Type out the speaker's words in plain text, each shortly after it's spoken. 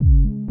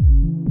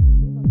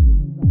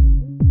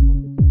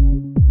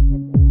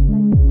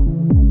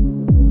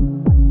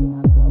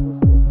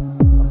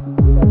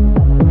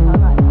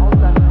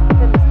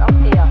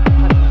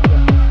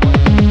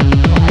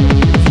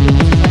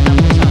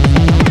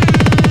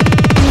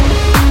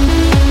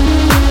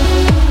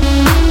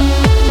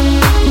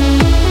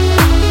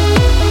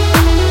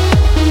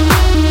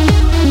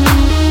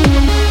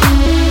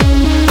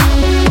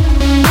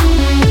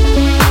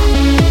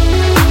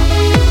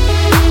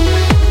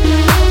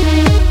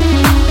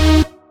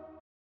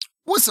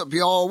What's up,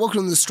 y'all?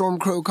 Welcome to the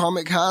Stormcrow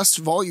Comic Cast,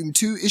 Volume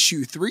 2,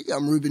 Issue 3.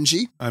 I'm Ruben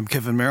G. I'm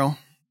Kevin Merrill.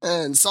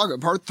 And Saga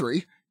Part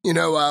 3.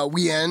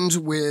 We end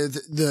with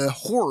the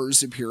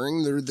horrors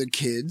appearing. They're the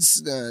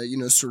kids,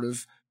 sort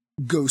of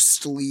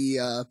ghostly,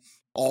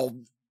 all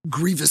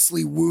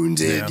grievously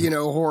wounded,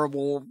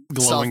 horrible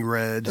glowing stuff.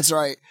 red. That's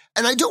right.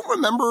 And I don't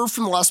remember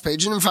from the last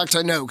page, and in fact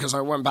I know because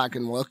I went back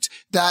and looked,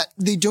 that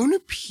they don't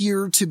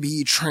appear to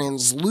be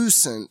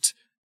translucent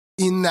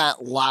in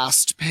that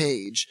last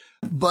page.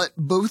 But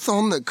both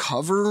on the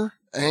cover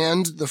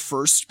and the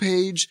first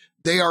page,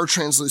 they are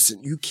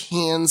translucent. You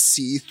can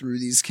see through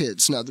these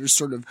kids. Now, they're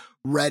sort of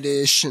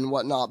reddish and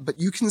whatnot,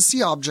 but you can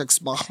see objects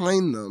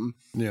behind them.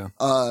 Yeah.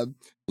 I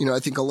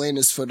think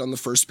Elena's foot on the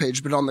first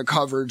page, but on the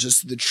cover,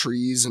 just the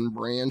trees and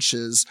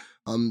branches.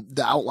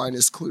 The outline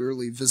is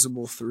clearly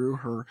visible through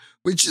her,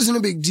 which isn't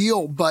a big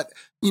deal. But,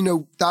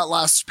 that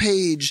last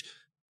page,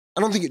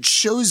 I don't think it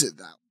shows it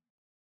that way.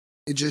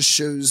 It just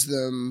shows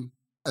them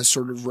as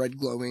sort of red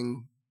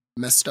glowing,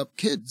 messed up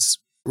kids.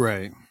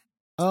 Right.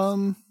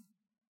 I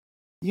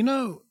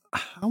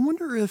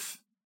wonder if...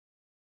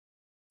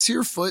 See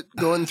her foot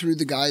going through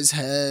the guy's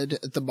head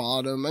at the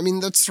bottom. I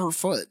mean, that's her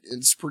foot.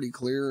 It's pretty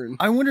clear. And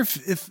I wonder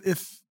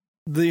if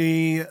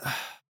the...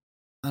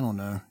 I don't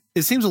know.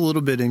 It seems a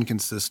little bit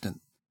inconsistent,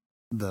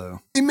 though.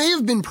 It may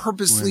have been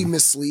purposely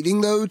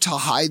misleading, though, to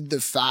hide the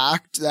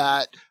fact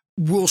that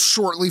we'll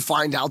shortly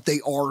find out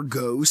they are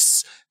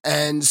ghosts.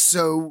 And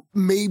so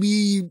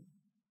maybe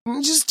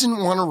I just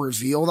didn't want to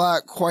reveal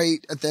that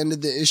quite at the end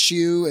of the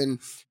issue and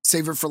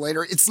save it for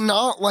later. It's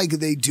not like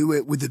they do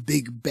it with a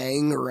big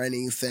bang or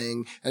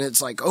anything. And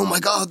it's like, oh my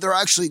God, they're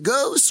actually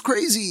ghosts,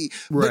 crazy.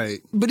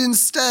 Right. But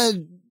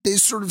instead, they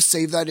sort of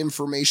save that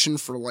information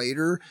for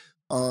later.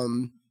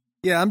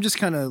 Yeah, I'm just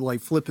kind of like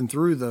flipping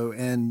through, though,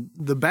 and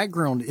the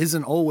background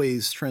isn't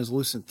always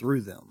translucent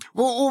through them.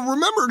 Well,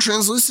 remember,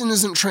 translucent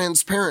isn't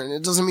transparent.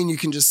 It doesn't mean you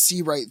can just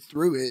see right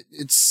through it.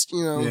 It's,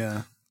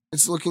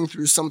 it's looking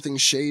through something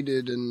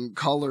shaded and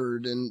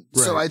colored. And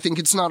so I think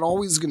it's not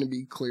always going to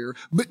be clear.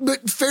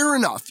 But fair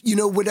enough.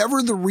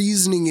 Whatever the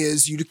reasoning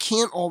is, you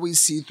can't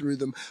always see through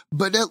them.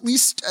 But at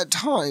least at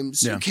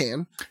times you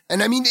can.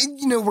 And I mean,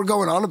 we're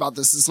going on about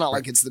this. It's not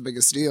like it's the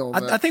biggest deal.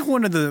 I think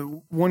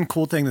one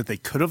cool thing that they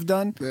could have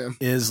done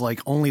is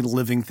like only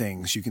living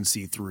things you can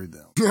see through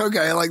them.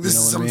 Okay, like this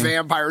is some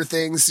vampire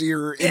thing. See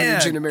your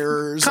image in a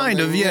mirror or something.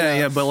 Kind of,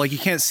 yeah. But like you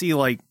can't see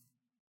like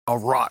a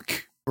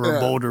rock or a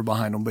boulder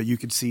behind them, but you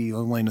could see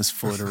Elena's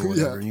foot or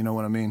whatever. You know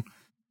what I mean?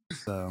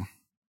 So,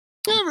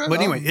 but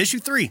anyway, issue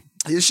 3.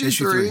 Issue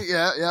 3.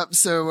 Yeah.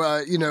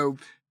 So,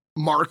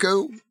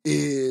 Marco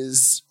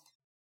is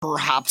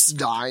perhaps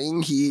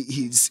dying.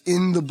 He's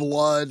in the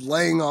blood,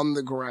 laying on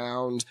the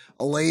ground.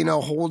 Elena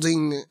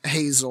holding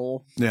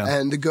Hazel,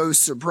 and the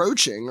ghosts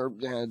approaching, or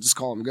just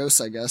call him ghosts,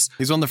 I guess.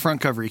 He's on the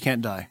front cover. He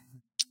can't die.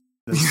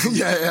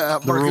 Yeah.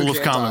 The rule of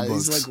comic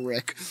books. He's like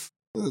Rick.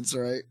 That's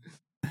right.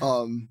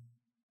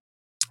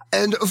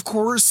 And of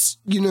course,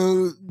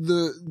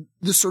 the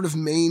sort of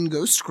main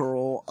ghost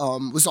girl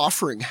was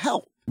offering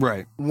help.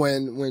 Right.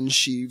 When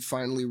she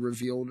finally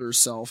revealed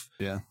herself.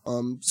 Yeah.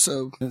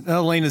 So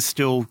Elena's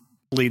still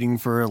pleading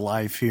for her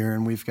life here,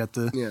 and we've got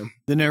the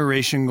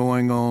narration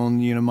going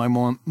on.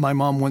 My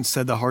mom once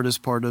said the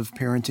hardest part of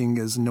parenting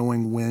is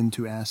knowing when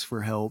to ask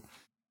for help.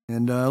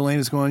 And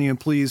Elena's going,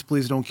 please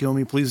don't kill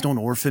me. Please don't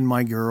orphan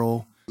my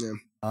girl. Yeah.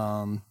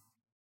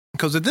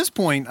 Because at this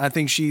point, I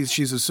think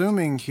she's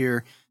assuming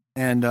here,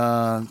 and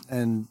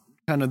kind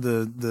of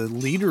the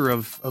leader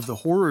of the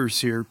horrors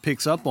here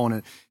picks up on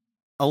it.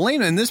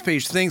 Elena in this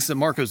page thinks that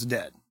Marco's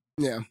dead.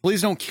 Yeah.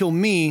 Please don't kill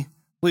me.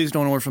 Please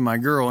don't orphan my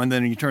girl. And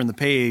then you turn the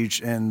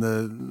page, and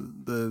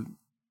the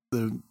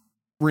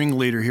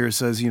ringleader here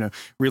says,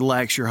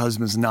 relax, your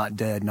husband's not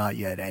dead, not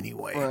yet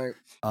anyway. Right.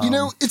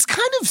 It's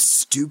kind of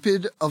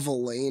stupid of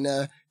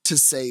Elena to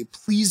say,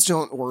 please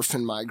don't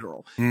orphan my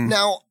girl.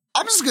 Now,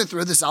 I'm just going to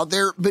throw this out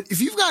there, but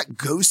if you've got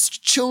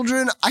ghost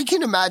children, I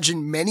can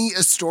imagine many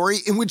a story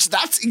in which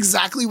that's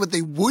exactly what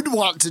they would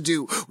want to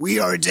do. We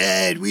are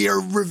dead. We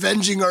are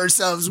revenging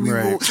ourselves. We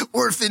will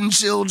orphan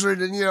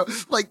children. And,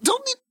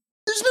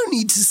 there's no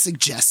need to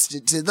suggest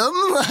it to them.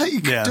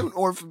 Don't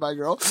orphan my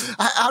girl.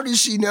 How does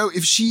she know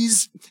if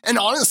she's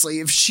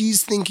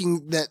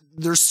thinking that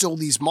there's still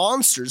these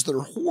monsters that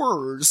are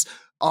horrors,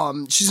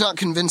 she's not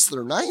convinced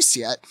they're nice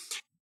yet.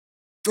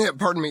 Yeah,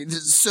 pardon me.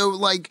 So,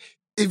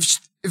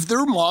 if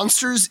they're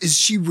monsters, is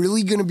she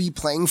really going to be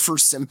playing for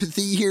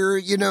sympathy here?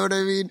 You know what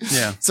I mean?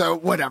 Yeah. So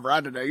whatever. I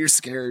don't know. You're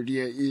scared.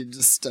 You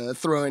just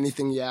throw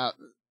anything out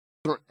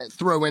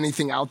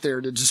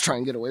there to just try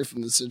and get away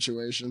from the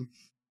situation.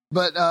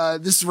 But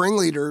this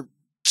ringleader,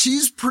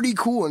 she's pretty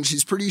cool and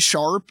she's pretty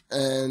sharp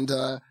and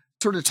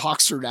sort of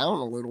talks her down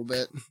a little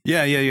bit.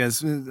 Yeah.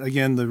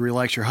 Again, the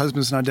relax, your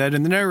husband's not dead.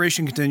 And the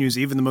narration continues,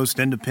 even the most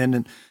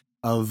independent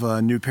of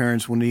new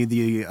parents will need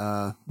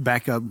the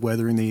backup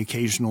weathering the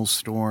occasional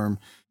storm.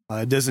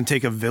 It doesn't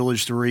take a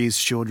village to raise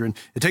children.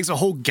 It takes a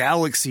whole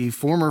galaxy,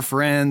 former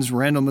friends,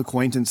 random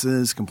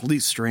acquaintances,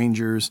 complete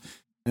strangers.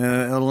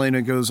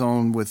 Elena goes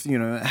on with,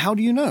 how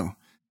do you know?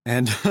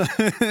 And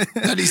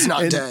that he's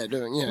not dead.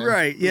 Yeah.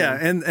 Right. Yeah.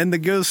 And the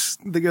ghost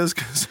goes,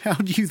 how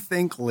do you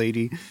think,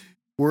 lady?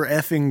 We're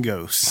effing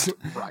ghosts.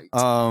 Right.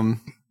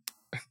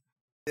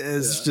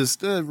 It's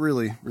just a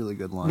really, really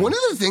good line. One of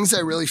the things I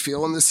really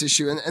feel in this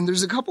issue, and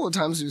there's a couple of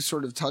times we've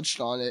sort of touched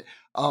on it,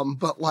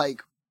 but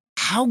like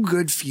how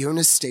good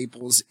Fiona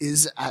Staples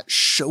is at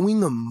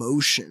showing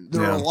emotion.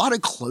 There are a lot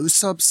of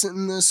close-ups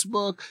in this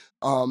book.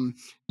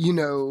 You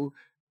know,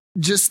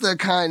 just the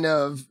kind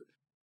of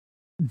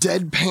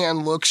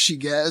deadpan look she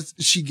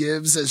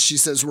gives as she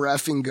says we're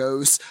effing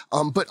ghosts.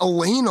 But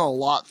Elena a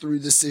lot through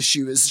this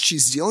issue as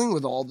she's dealing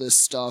with all this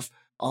stuff.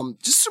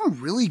 Just some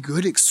really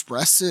good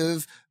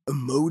expressive,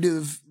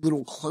 emotive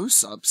little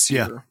close-ups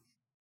here.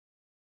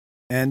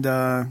 And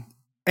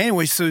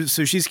anyway, so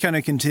she's kind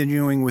of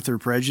continuing with her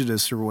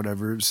prejudice or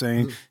whatever,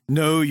 saying,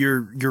 no,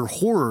 you're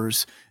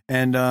horrors.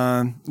 And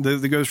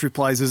the ghost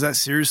replies, is that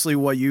seriously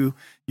what you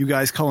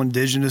guys call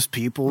indigenous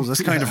peoples?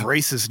 That's kind of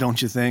racist,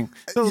 don't you think?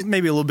 So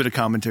maybe a little bit of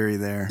commentary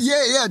there.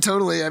 Yeah,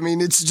 totally. I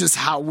mean, it's just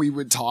how we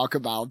would talk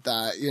about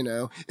that, you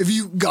know. If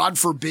you, God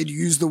forbid,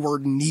 use the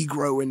word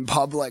Negro in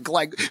public,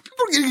 like, people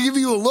are going to give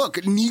you a look.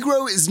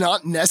 Negro is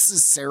not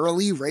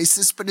necessarily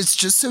racist, but it's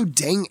just so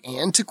dang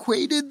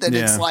antiquated that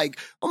it's like,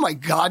 oh my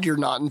God, you're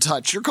not in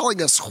touch. You're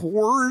calling us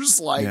whores?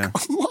 Like,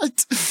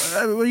 what?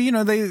 Well, you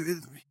know,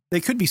 they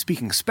could be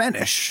speaking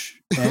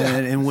Spanish,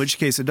 and in which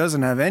case it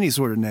doesn't have any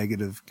sort of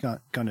negative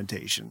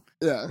connotation.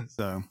 Yeah.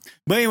 So,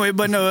 but anyway,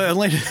 no,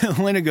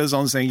 Elena goes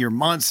on saying, you're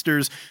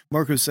monsters.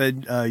 Marco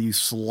said, you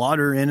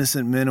slaughter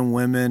innocent men and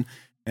women.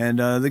 And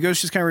the ghost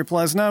just kind of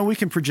replies, no, we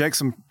can project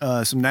some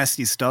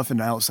nasty stuff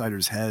into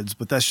outsiders' heads,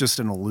 but that's just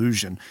an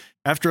illusion.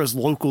 After us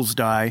locals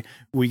die,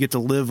 we get to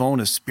live on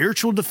as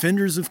spiritual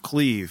defenders of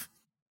Cleve.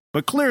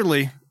 But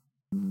clearly,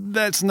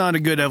 that's not a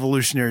good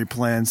evolutionary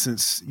plan,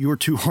 since your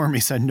two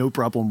armies had no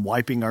problem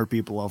wiping our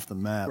people off the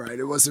map. Right.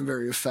 It wasn't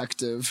very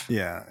effective.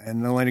 Yeah.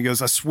 And Elena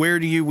goes, I swear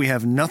to you, we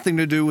have nothing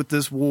to do with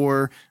this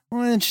war.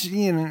 Which,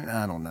 you know,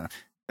 I don't know.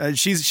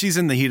 She's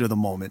in the heat of the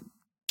moment.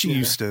 She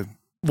used to.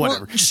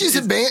 Whatever. Well, she's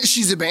abandoned.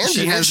 She's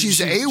AWOL. She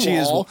is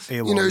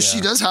AWOL, you know, she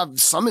does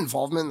have some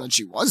involvement in that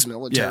she was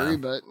military,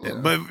 but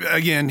but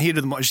again, heat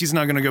of the moment. She's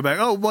not going to go back.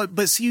 Oh,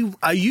 but see,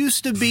 I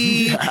used to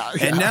be,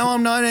 and now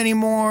I'm not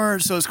anymore.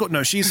 So it's cool.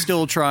 No, she's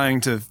still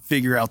trying to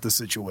figure out the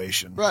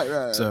situation.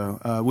 Right.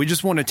 So we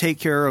just want to take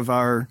care of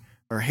our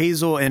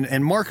Hazel,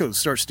 and Marco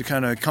starts to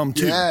kind of come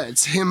to. Yeah,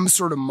 it's him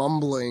sort of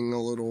mumbling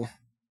a little.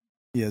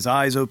 Yeah, his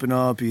eyes open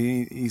up.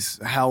 He's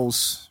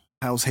house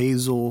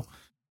Hazel.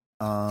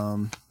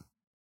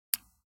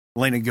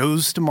 Elena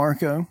goes to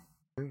Marco,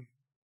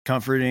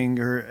 comforting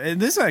her.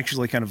 And this is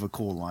actually kind of a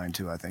cool line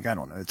too, I think. I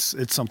don't know.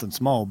 It's something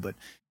small, but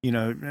you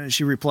know,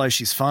 she replies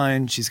she's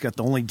fine. She's got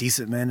the only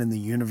decent man in the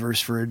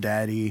universe for her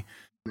daddy.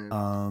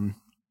 And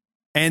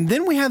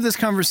then we have this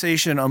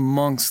conversation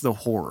amongst the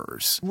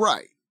horrors.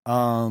 Right.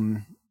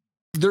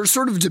 They're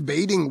sort of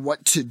debating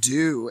what to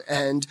do,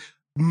 and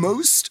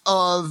most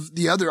of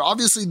the other,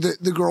 obviously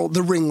the girl,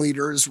 the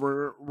ringleaders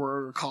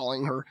we're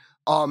calling her,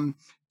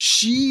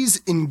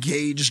 she's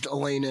engaged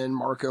Elena and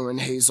Marco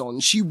and Hazel,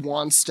 and she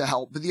wants to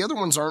help, but the other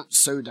ones aren't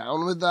so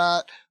down with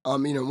that.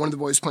 You know, one of the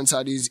boys points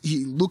out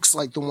he looks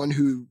like the one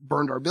who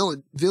burned our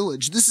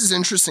village. This is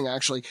interesting,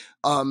 actually.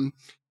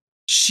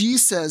 She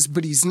says,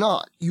 but he's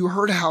not. You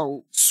heard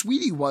how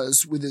sweet he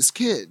was with his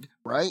kid,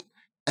 right?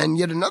 And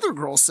yet another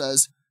girl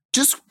says,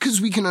 just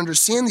because we can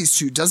understand these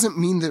two doesn't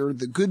mean they're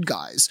the good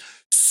guys.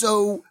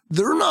 So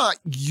they're not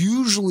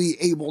usually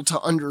able to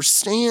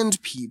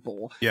understand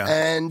people. Yeah.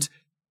 And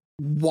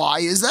why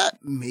is that?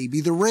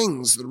 Maybe the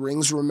rings. The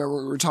rings,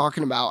 remember we were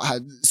talking about,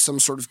 had some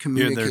sort of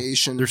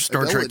communication. They're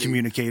Star Trek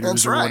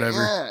communicators or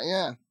whatever.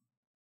 Yeah.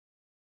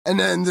 And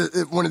then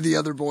one of the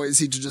other boys,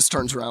 he just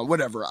turns around,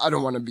 whatever, I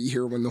don't want to be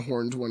here when the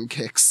horned one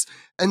kicks.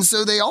 And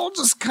so they all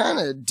just kind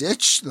of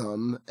ditch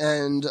them.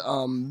 And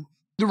the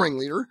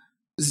ringleader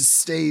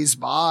stays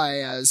by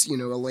as, you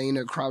know,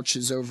 Elena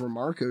crouches over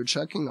Marco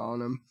checking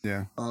on him.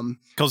 Yeah.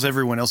 Calls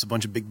everyone else a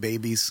bunch of big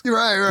babies.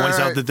 Right. Points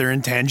out that they're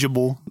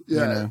intangible. Yeah.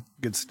 You know,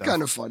 good stuff.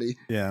 Kind of funny.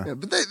 Yeah.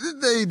 But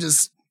they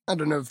just, I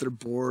don't know if they're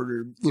bored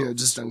or, you know,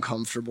 just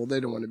uncomfortable. They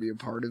don't want to be a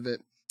part of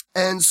it.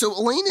 And so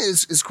Elena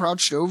is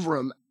crouched over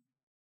him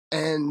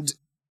and,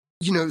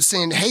 you know,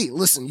 saying, hey,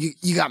 listen,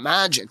 you got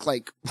magic.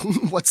 Like,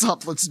 what's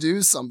up? Let's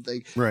do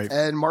something. Right.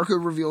 And Marco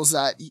reveals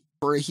that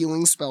for a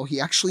healing spell,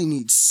 he actually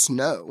needs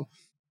snow.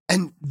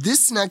 And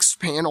this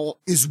next panel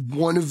is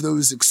one of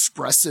those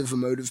expressive,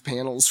 emotive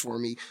panels for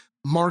me.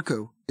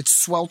 Marco, it's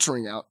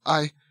sweltering out.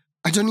 I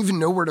don't even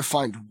know where to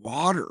find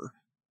water.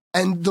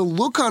 And the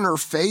look on her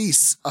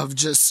face of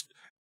just,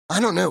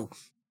 I don't know,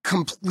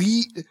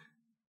 complete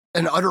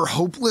and utter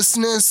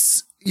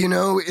hopelessness. You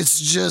know, it's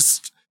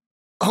just,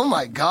 oh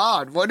my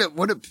God, what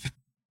a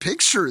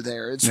picture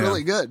there. It's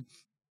really good.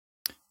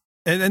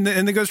 And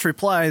the ghost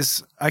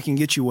replies, I can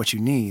get you what you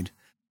need.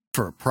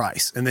 for a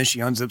price. And then she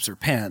unzips her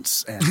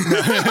pants. And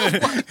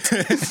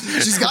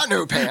she's got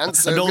no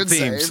pants. So adult good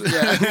themes. save.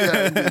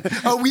 Yeah.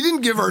 Oh, we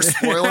didn't give our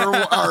spoiler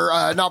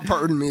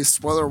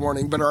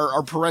warning, but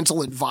our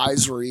parental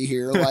advisory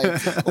here.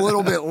 Like a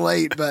little bit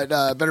late, but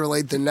better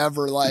late than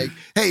never. Like,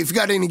 hey, if you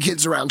got any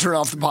kids around, turn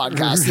off the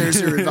podcast. There's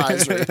your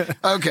advisory.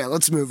 Okay,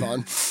 let's move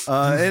on.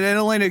 And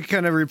Elena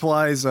kind of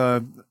replies,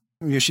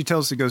 she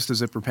tells the ghost to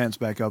zip her pants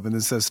back up and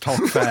then says,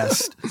 talk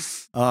fast.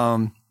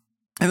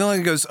 And then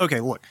Elena goes, okay,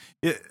 look,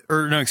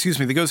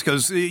 the ghost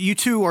goes, you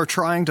two are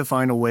trying to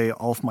find a way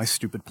off my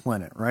stupid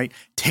planet, right?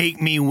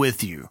 Take me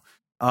with you.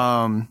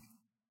 And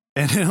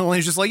then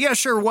Elena's just like, yeah,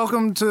 sure.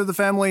 Welcome to the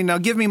family. Now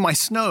give me my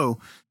snow.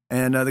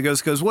 And the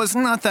ghost goes, well, it's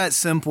not that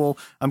simple.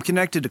 I'm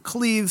connected to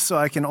Cleve, so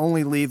I can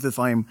only leave if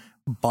I'm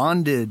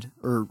bonded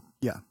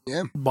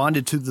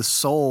bonded to the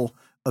soul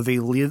of a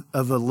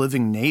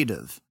living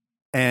native.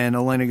 And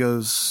Elena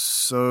goes,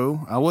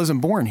 so I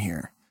wasn't born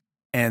here.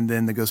 And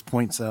then the ghost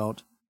points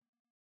out,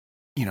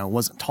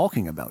 wasn't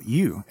talking about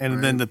you.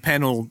 And then the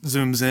panel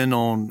zooms in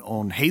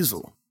on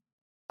Hazel.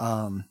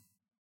 And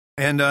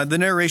the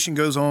narration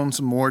goes on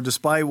some more.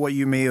 Despite what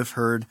you may have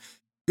heard,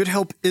 good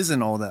help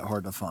isn't all that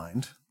hard to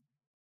find.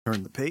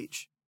 Turn the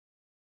page.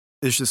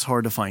 It's just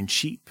hard to find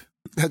cheap.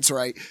 That's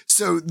right.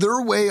 So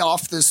they're way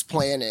off this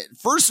planet.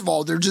 First of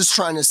all, they're just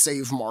trying to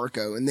save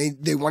Marco, and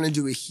they want to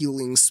do a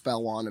healing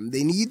spell on him.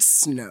 They need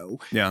snow.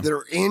 Yeah.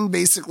 They're in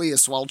basically a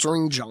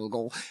sweltering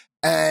jungle.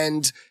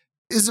 And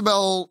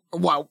Isabel,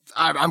 well,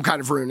 I'm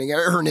kind of ruining it.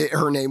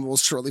 Her name we'll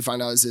shortly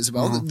find out is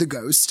Isabel. Mm-hmm. The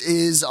ghost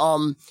is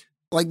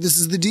like, this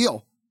is the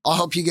deal. I'll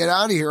help you get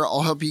out of here.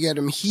 I'll help you get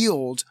him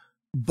healed,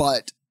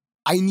 but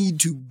I need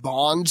to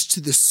bond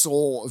to the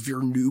soul of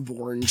your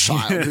newborn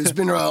child who's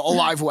been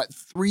alive,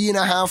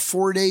 3.5,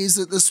 4 days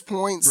at this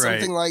point,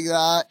 something like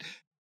that.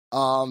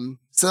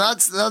 So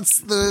that's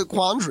the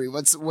quandary.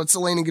 What's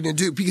Elena going to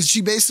do? Because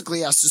she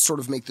basically has to sort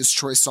of make this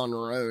choice on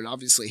her own.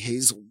 Obviously,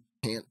 Hazel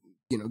can't,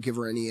 give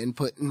her any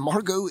input, and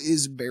Margot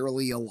is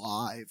barely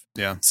alive.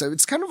 Yeah. So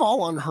it's kind of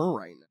all on her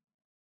right now.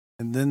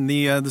 And then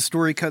the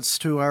story cuts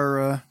to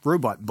our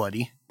robot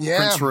buddy,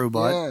 Prince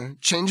Robot. Yeah,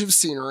 change of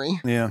scenery.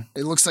 Yeah.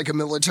 It looks like a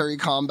military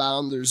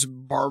compound. There's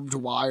barbed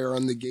wire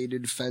on the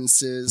gated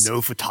fences.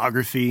 No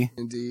photography.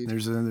 Indeed.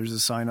 There's a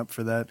sign up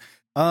for that.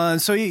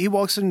 So he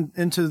walks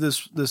into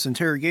this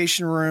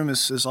interrogation room.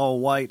 It's all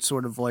white,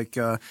 sort of like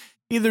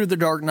either The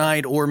Dark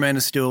Knight or Man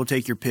of Steel.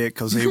 Take your pick,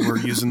 because they were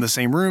using the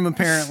same room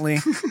apparently.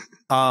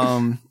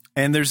 And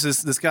there's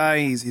this guy.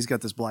 He's got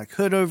this black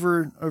hood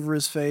over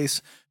his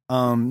face.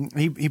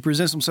 He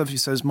presents himself. He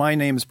says, "My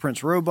name is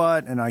Prince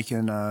Robot, and I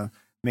can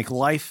make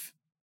life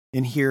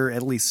in here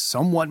at least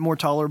somewhat more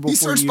tolerable." He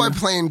for starts you. by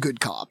playing good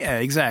cop. Yeah,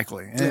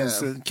 exactly. And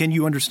so, can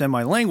you understand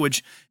my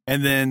language?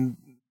 And then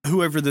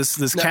whoever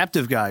this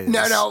captive guy is.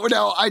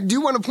 No. I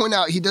do want to point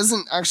out, he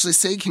doesn't actually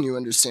say, "Can you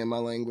understand my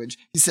language?"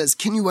 He says,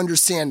 "Can you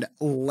understand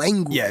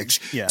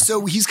language?" Yeah.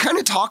 So he's kind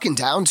of talking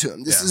down to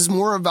him. This is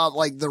more about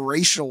like the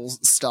racial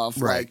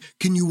stuff. Right. Like,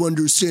 can you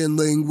understand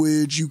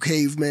language, you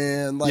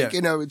caveman? Like,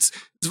 it's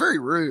very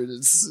rude.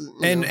 It's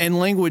and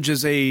language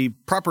is a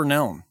proper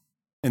noun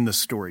in the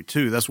story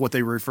too. That's what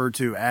they refer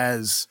to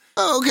as.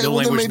 Oh, okay. The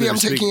well, then maybe I'm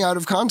speaking. taking out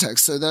of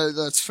context. So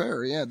that's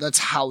fair. Yeah, that's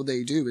how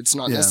they do. It's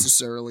not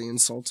necessarily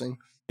insulting.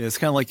 Yeah, it's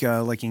kind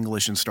of like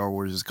English in Star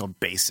Wars is called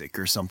basic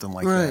or something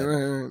like that.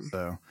 Right.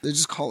 So they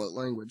just call it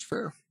language.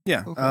 Fair.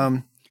 Yeah.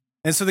 Okay.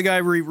 And so the guy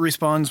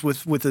responds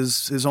with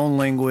his own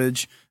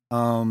language.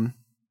 And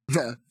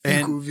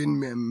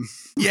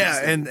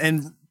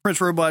Prince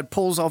Robot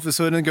pulls off his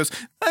hood and goes,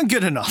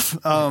 good enough.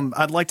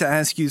 I'd like to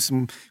ask you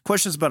some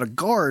questions about a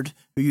guard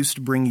who used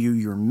to bring you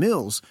your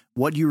meals.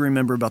 What do you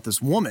remember about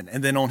this woman?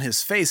 And then on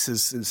his face,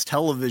 his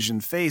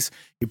television face,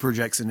 he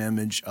projects an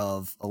image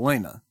of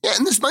Elena. Yeah,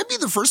 and this might be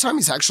the first time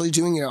he's actually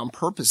doing it on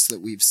purpose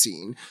that we've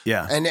seen.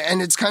 Yeah.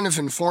 And it's kind of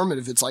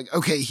informative. It's like,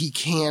 okay, he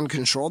can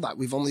control that.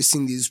 We've only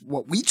seen these,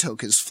 what we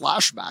took as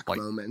flashback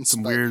moments.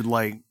 Some weird,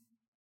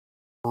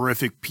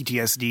 horrific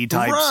PTSD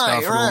type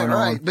stuff going on.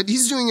 Right. But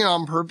he's doing it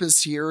on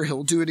purpose here.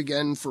 He'll do it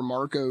again for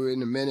Marco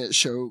in a minute.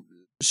 Show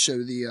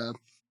the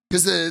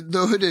because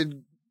the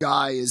hooded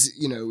guy is,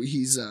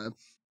 he's a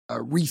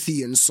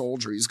Rethian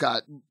soldier. He's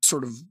got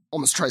sort of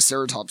almost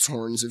Triceratops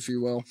horns, if you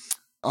will.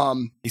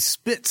 He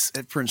spits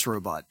at Prince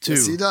Robot too.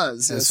 Yes, he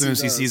does. As soon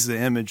as he sees the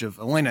image of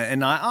Elena,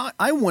 and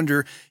I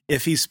wonder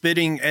if he's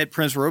spitting at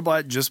Prince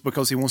Robot just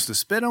because he wants to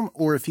spit him,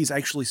 or if he's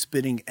actually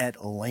spitting at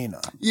Elena.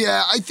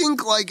 Yeah, I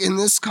think in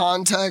this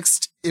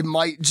context, it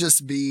might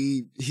just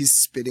be he's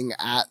spitting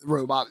at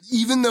Robot,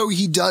 even though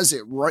he does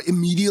it right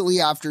immediately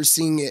after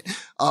seeing it.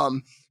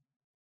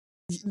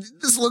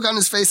 This look on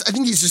his face, I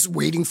think he's just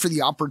waiting for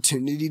the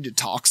opportunity to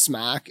talk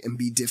smack and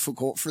be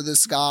difficult for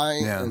this guy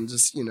and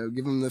just,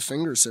 give him the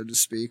finger, so to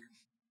speak.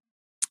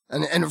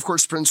 And of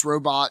course, Prince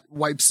Robot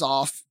wipes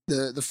off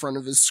the front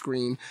of his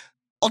screen.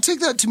 I'll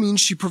take that to mean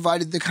she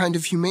provided the kind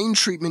of humane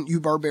treatment you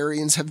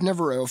barbarians have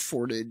never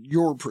afforded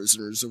your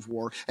prisoners of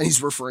war. And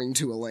he's referring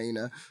to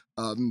Elena,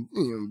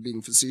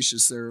 being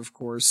facetious there, of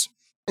course.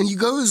 And he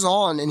goes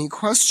on and he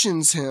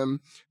questions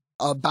him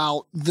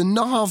about the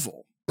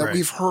novel that Right.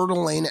 we've heard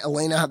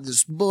Elena have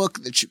this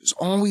book that she was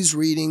always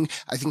reading.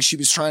 I think she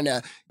was trying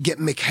to get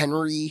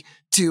McHenry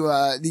to,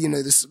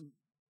 this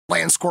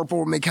Lance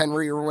Corporal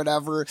McHenry or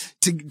whatever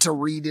to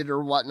read it or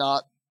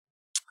whatnot.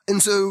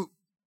 And so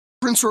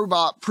Prince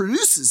Robot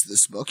produces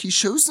this book. He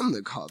shows them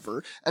the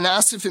cover and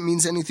asks if it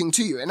means anything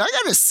to you. And I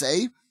gotta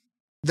say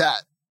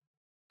that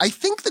I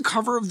think the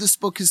cover of this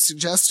book is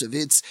suggestive.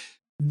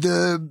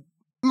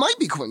 Might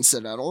be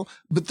coincidental,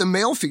 but the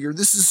male figure,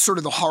 this is sort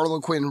of the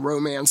Harlequin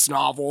romance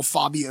novel,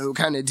 Fabio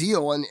kind of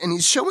deal. And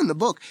he's showing the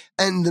book,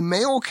 and the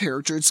male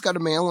character, it's got a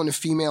male and a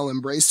female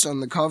embraced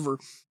on the cover.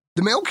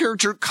 The male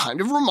character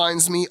kind of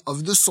reminds me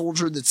of the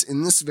soldier that's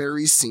in this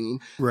very scene.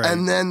 Right.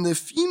 And then the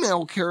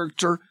female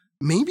character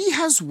maybe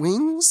has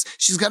wings.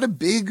 She's got a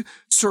big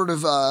sort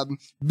of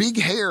big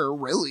hair,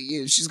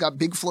 really. She's got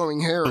big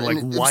flowing hair.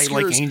 Like white,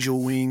 like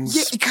angel wings.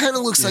 Yeah, it kind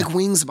of looks like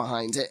wings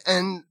behind it.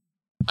 And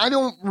I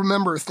don't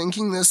remember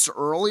thinking this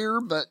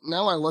earlier, but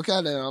now I look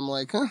at it and I'm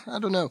like, I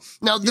don't know.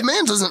 Now, the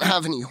man doesn't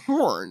have any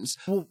horns.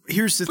 Well,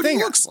 here's the but thing.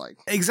 He looks like.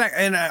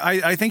 Exactly. And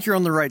I think you're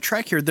on the right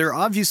track here. There are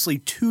obviously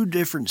two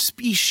different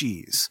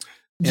species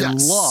in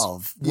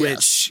love,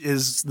 which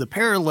is the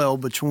parallel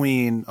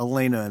between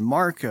Elena and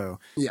Marco.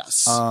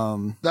 Yes.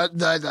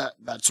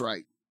 That's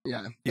right.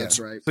 Yeah, that's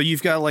right. So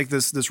you've got like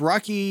this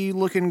rocky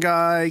looking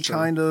guy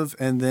kind of,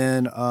 and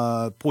then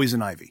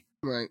Poison Ivy.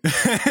 Right.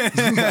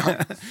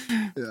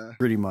 Yeah.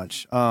 Pretty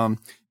much.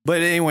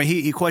 But anyway,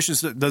 he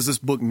questions, does this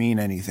book mean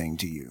anything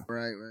to you?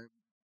 Right.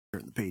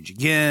 Turn the page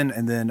again.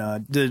 And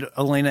then did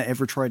Elena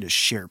ever try to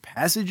share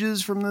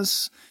passages from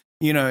this?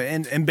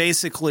 And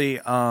basically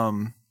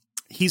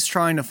he's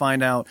trying to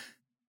find out,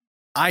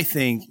 I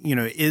think,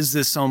 is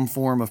this some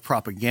form of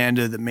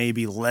propaganda that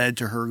maybe led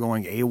to her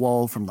going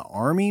AWOL from the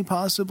army,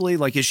 possibly?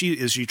 Like, is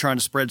she trying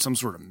to spread some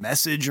sort of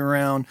message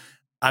around?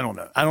 I don't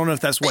know. I don't know if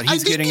that's what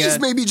he's getting at. He's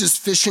maybe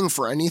just fishing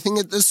for anything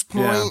at this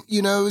point,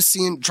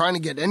 trying to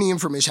get any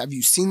information. Have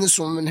you seen this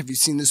woman? Have you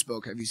seen this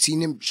book? Have you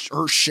seen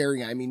her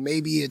sharing? I mean,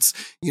 maybe it's,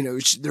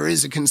 there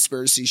is a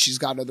conspiracy. She's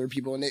got other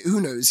people in it. Who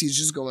knows? He's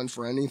just going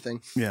for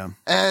anything. Yeah.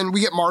 And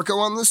we get Marco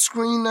on the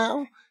screen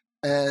now.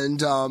 And,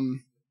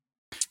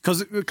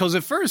 Because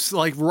at first,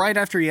 like right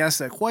after he asked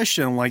that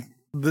question, like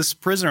this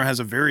prisoner has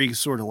a very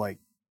sort of like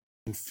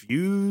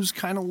confused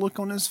kind of look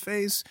on his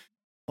face.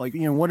 Like,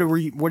 what are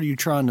you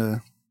trying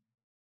to,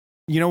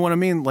 you know what I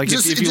mean? Like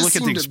if you look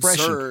at the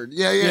expression. Absurd.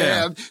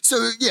 Yeah.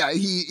 So yeah,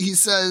 he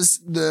says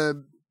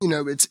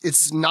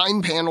it's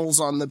 9 panels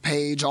on the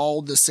page,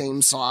 all the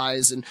same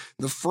size. And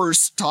the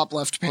first top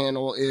left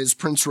panel is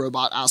Prince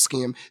Robot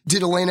asking him,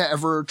 did Elena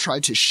ever try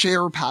to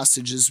share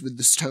passages with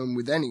this tome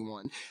with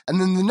anyone? And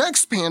then the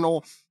next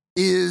panel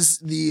is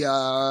the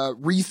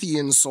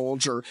Reithian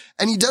soldier.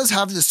 And he does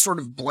have this sort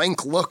of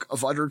blank look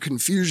of utter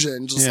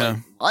confusion. Just like,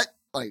 what?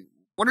 Like,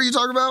 what are you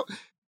talking about?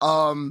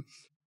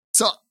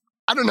 So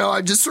I don't know.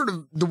 I just sort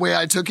of, the way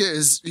I took it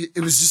is it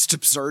was just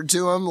absurd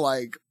to him.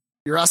 Like,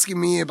 you're asking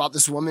me about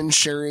this woman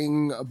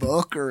sharing a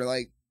book or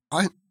like,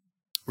 what?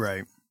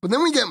 Right. But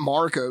then we get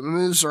Marco, who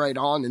moves right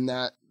on in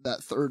that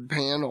third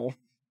panel.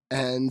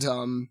 And,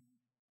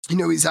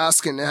 he's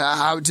asking,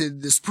 how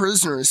did this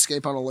prisoner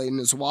escape on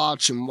Elena's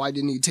watch? And why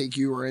didn't he take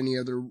you or any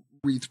other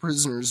Reith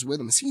prisoners with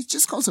him? See, he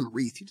just calls them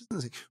Reith. He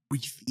doesn't say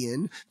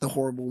Reithian, the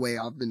horrible way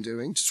I've been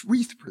doing, just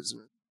Reith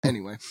prisoner.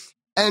 Anyway.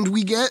 And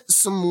we get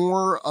some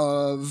more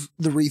of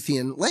the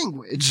Reithian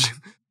language.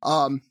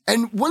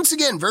 And once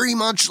again, very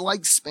much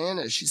like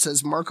Spanish, he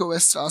says, Marco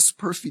estas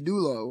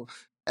perfidulo.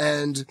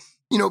 And,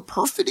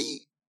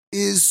 perfidy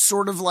is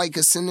sort of like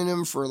a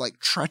synonym for like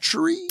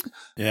treachery.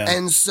 Yeah.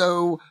 And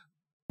so,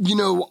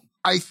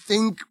 I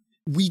think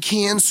we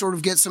can sort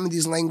of get some of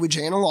these language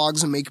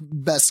analogs and make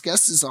best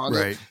guesses on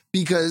it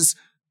because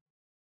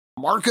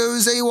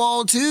Marco's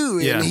AWOL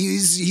too, and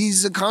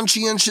he's a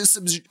conscientious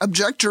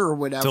objector or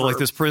whatever. So like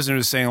this prisoner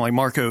is saying like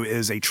Marco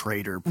is a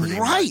traitor pretty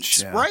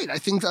much. Right. I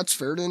think that's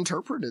fair to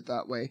interpret it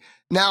that way.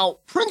 Now,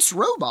 Prince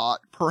Robot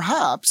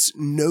perhaps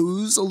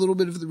knows a little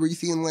bit of the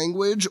Reithian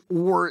language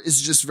or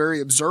is just very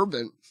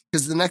observant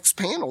because the next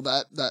panel,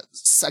 that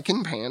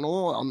second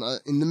panel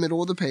in the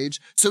middle of the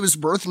page, so his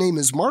birth name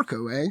is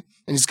Marco, And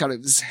he's got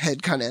his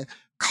head kind of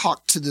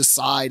cocked to the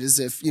side as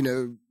if,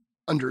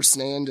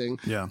 understanding.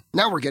 Yeah.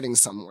 Now we're getting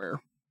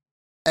somewhere.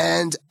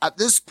 And at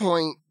this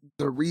point,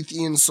 the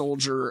Reithian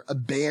soldier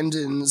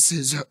abandons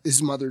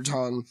his mother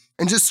tongue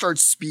and just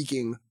starts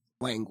speaking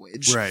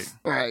language.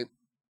 Right.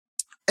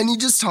 And he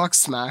just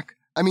talks smack.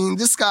 I mean,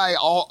 this guy,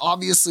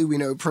 obviously we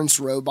know Prince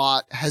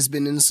Robot has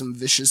been in some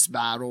vicious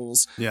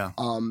battles. Yeah.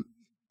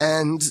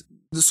 And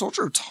the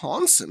soldier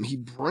taunts him. He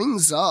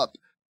brings up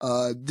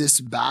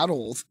this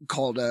battle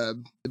called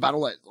the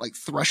battle at like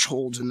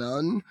Threshold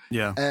None.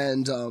 Yeah.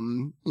 And,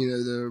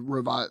 the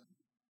robot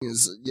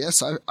is,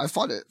 yes, I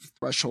fought at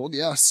Threshold,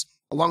 yes,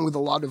 along with a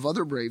lot of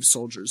other brave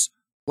soldiers.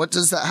 What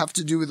does that have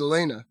to do with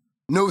Elena?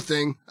 No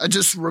thing. I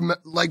just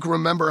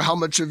remember how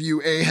much of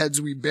you A-heads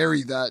we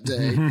buried that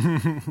day.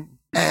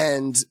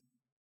 And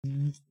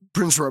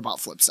Prince Robot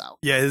flips out.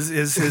 Yeah,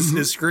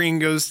 his screen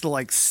goes to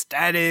like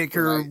static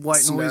or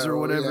white noise or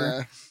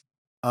whatever.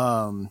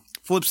 Yeah.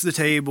 Flips the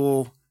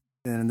table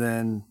and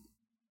then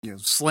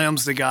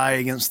slams the guy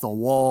against the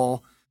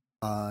wall.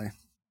 And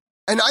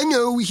I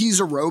know he's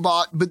a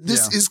robot, but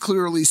this is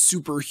clearly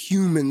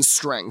superhuman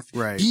strength.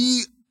 Right.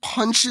 He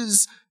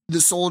punches the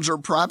soldier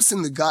perhaps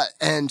in the gut,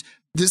 and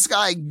this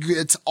guy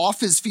gets off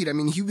his feet. I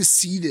mean, he was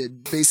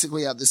seated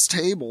basically at this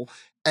table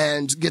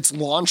and gets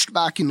launched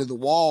back into the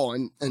wall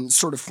and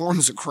sort of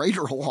forms a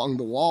crater along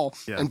the wall,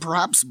 and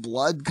perhaps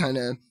blood kind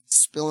of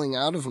spilling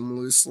out of him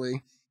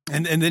loosely.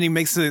 And then he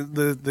makes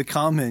the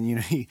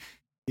comment,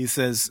 he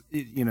says,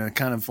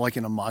 kind of like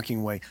in a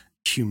mocking way,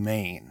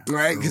 humane.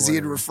 Right, because he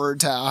had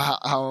referred to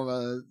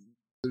how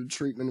the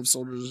treatment of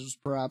soldiers was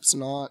perhaps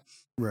not.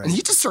 Right. And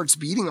he just starts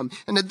beating him.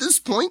 And at this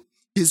point,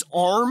 his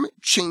arm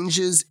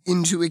changes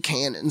into a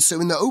cannon. So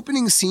in the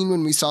opening scene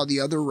when we saw the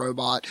other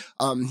robot,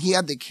 he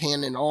had the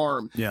cannon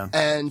arm. Yeah.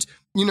 And,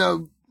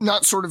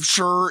 not sort of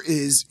sure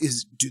is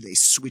do they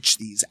switch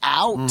these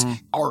out? Mm-hmm.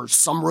 Or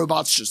some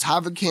robots just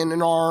have a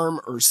cannon arm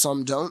or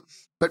some don't?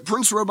 But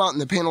Prince Robot in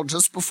the panel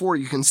just before,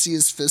 you can see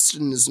his fist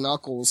and his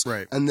knuckles.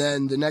 Right. And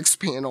then the next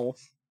panel,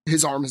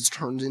 his arm is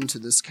turned into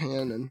this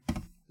cannon,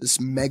 this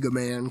Mega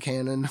Man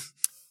cannon.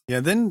 Yeah,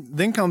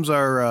 then comes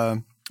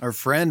our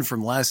friend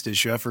from last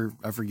issue. I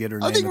forget her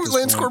name. I think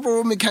Lance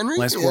Corporal McHenry.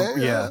 Lance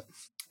yeah.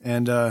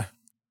 And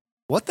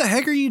what the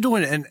heck are you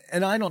doing?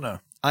 And I don't know.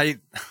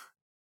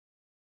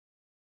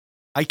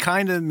 I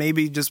kind of,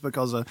 maybe just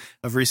because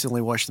I've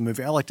recently watched the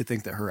movie, I like to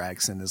think that her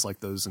accent is like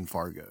those in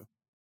Fargo.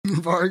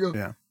 Fargo?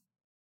 Yeah.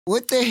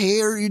 What the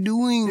hell are you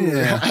doing?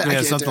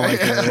 Yeah, something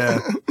like that, yeah.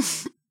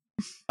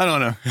 I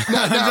don't know.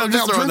 I'm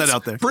just throwing that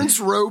out there.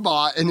 Prince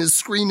Robot, and his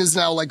screen is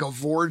now like a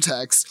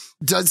vortex,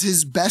 does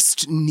his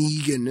best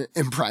Negan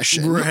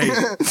impression. Right.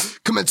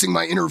 Commencing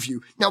my interview.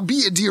 Now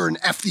be a dear and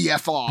F the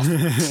F off.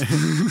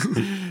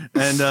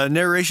 And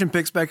narration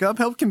picks back up.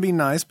 Help can be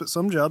nice, but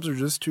some jobs are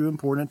just too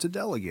important to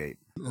delegate.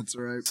 That's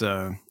right.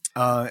 So,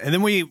 and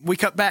then we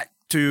cut back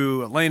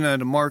to Elena,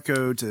 to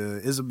Marco,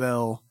 to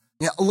Isabel.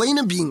 Yeah,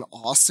 Elena being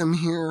awesome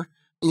here.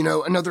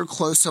 Another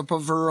close-up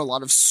of her, a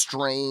lot of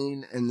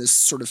strain and this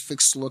sort of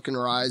fixed look in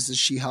her eyes as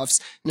she huffs.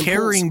 And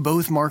carrying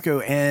both Marco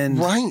and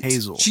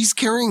Hazel. She's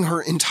carrying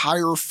her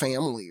entire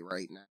family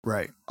right now.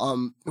 Right.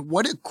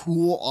 What a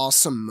cool,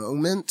 awesome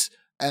moment.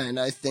 And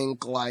I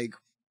think,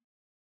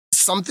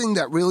 something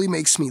that really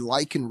makes me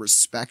like and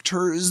respect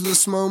her is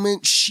this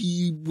moment.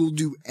 She will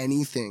do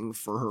anything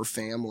for her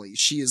family.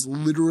 She is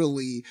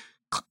literally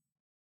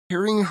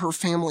carrying her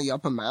family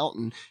up a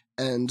mountain.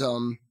 And,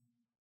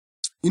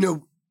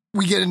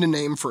 we get a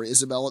name for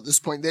Isabel at this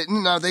point.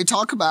 Now, they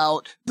talk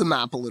about the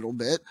map a little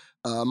bit.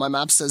 My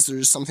map says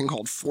there's something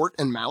called Fort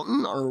and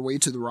Mountain, our way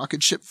to the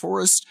rocket ship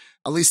forest.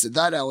 At least at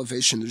that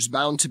elevation, there's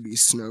bound to be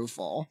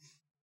snowfall.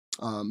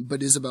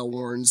 But Isabel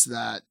warns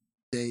that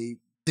they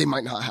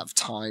might not have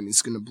time.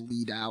 It's going to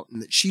bleed out,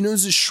 and that she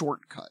knows a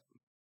shortcut.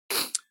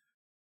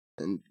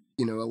 And,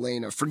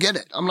 Elena, forget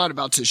it. I'm not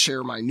about to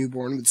share my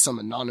newborn with some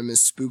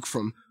anonymous spook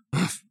from...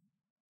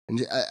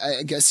 And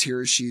I guess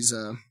here she's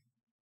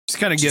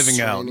kind of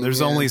giving out.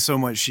 There's only so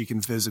much she can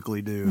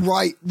physically do.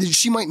 Right.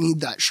 She might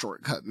need that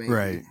shortcut, maybe.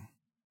 Right.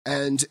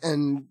 And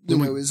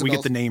Isabel, we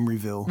get the name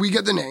reveal. We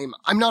get the name.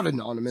 I'm not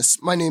anonymous.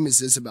 My name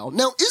is Isabel.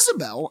 Now,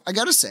 Isabel, I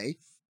gotta say,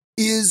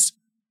 is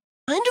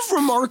kind of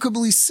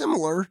remarkably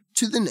similar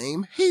to the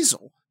name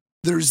Hazel.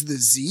 There's the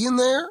Z in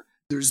there.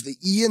 There's the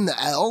E and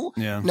the L.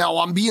 Yeah. Now,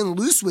 I'm being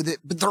loose with it,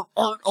 but there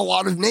aren't a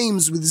lot of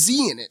names with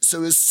Z in it.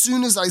 So as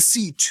soon as I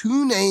see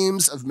two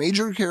names of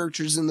major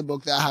characters in the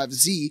book that have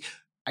Z,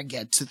 I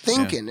get to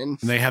thinking. Yeah. And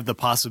they have the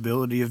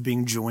possibility of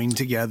being joined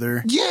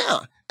together. Yeah.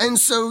 And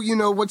so,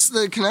 what's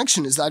the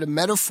connection? Is that a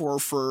metaphor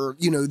for,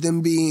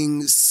 them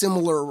being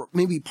similar,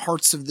 maybe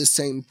parts of the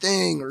same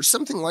thing or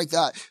something like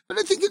that? But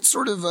I think it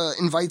sort of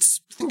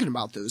invites thinking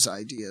about those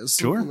ideas.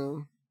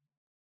 Sure.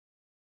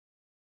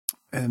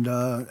 And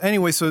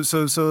anyway, so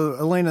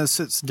Elena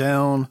sits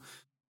down,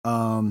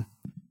 and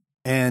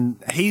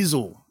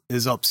Hazel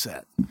is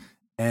upset.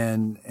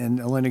 And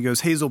Elena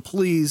goes, Hazel,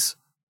 please,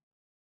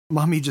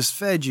 Mommy just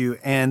fed you.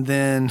 And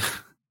then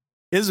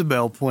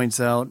Isabel points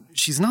out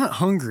she's not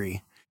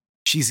hungry.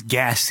 She's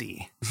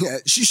gassy. Yeah,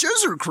 she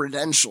shows her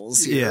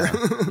credentials here.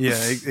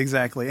 Yeah,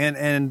 exactly.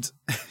 And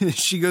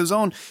she goes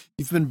on,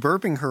 you've been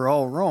burping her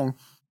all wrong.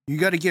 You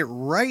got to get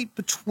right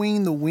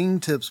between the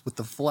wingtips with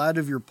the flat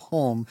of your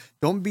palm.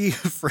 Don't be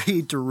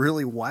afraid to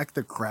really whack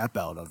the crap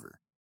out of her.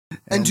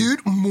 And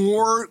dude,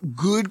 more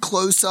good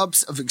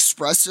close-ups of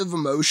expressive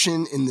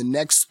emotion in the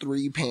next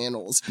three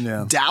panels.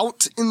 Yeah.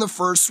 Doubt in the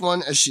first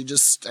one as she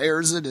just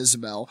stares at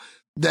Isabel.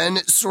 Then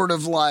it's sort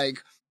of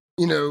like,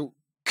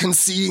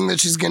 conceding that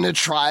she's going to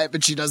try it,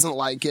 but she doesn't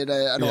like it.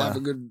 I don't have a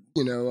good,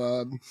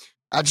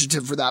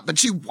 adjective for that. But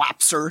she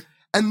whaps her.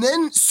 And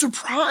then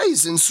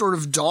surprise and sort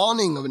of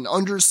dawning of an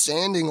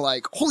understanding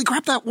like, holy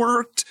crap, that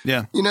worked.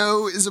 Yeah.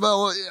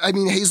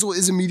 Hazel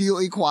is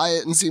immediately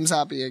quiet and seems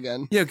happy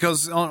again. Yeah,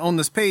 because on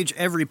this page,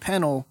 every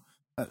panel,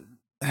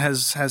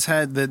 has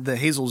had the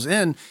Hazel's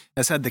Inn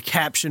has had the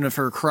caption of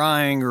her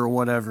crying or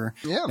whatever.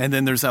 Yeah. And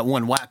then there's that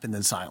one whap and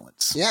then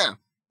silence. Yeah.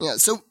 Yeah.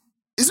 So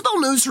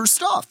Isabel knows her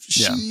stuff.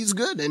 She's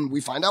good. And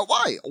we find out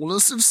why.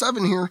 Oldest of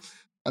 7 here.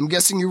 I'm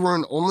guessing you were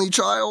an only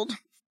child.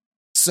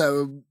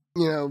 So,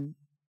 I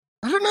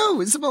don't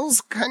know.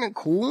 Isabel's kind of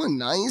cool and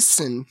nice.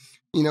 And,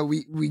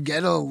 we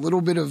get a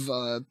little bit of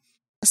a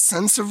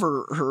sense of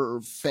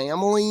her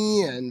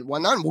family and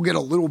whatnot. And we'll get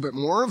a little bit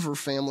more of her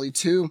family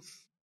too.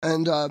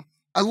 And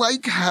I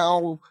like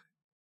how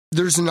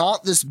there's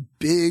not this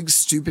big,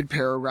 stupid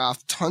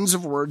paragraph, tons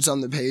of words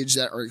on the page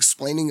that are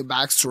explaining a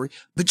backstory,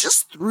 but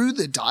just through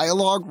the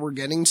dialogue, we're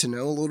getting to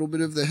know a little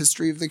bit of the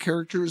history of the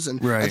characters.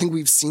 And I think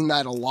we've seen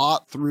that a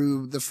lot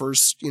through the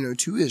first,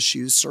 2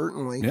 issues,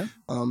 certainly. Yeah.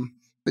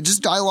 But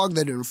just dialogue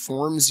that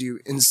informs you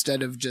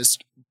instead of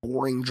just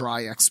boring,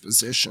 dry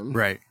exposition.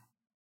 Right.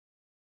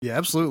 Yeah,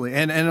 absolutely.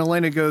 And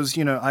Elena goes,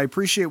 I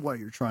appreciate what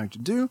you're trying to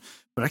do,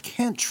 but I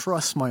can't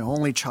trust my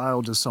only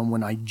child as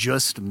someone I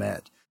just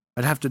met.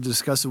 I'd have to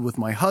discuss it with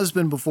my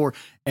husband before.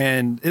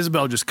 And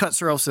Isabel just cuts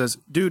her off, says,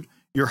 dude,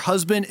 your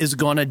husband is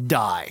going to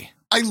die.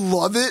 I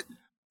love it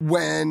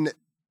when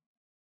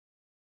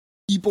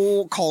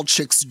people call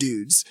chicks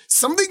dudes.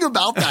 Something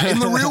about that in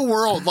the real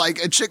world,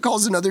 like a chick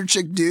calls another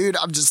chick dude.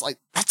 I'm just like,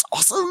 that's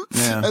awesome.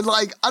 Yeah. And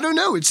like, I don't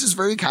know. It's just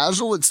very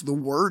casual. It's the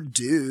word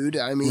dude.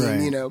 I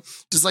mean,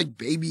 just like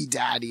baby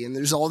daddy. And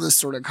there's all this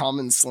sort of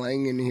common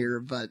slang in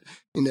here, but,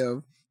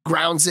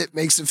 grounds it,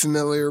 makes it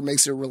familiar,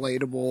 makes it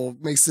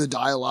relatable, makes the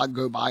dialogue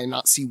go by and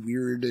not see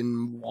weird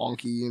and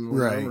wonky and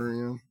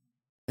whatever.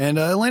 And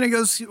Elena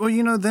goes,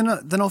 well,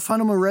 then I'll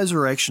find him a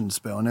resurrection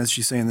spell. And as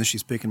she's saying this,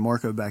 she's picking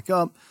Marco back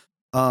up.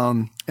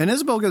 And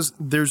Isabel goes,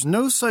 there's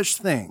no such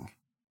thing.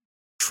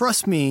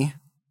 Trust me,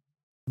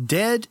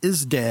 dead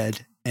is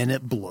dead and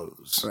it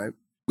blows. Right.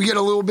 We get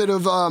a little bit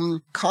of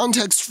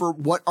context for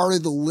what are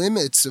the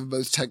limits of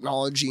both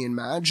technology and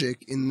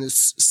magic in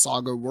this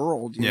saga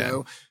world. You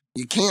know,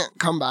 you can't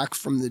come back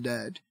from the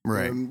dead.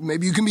 Right.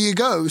 Maybe you can be a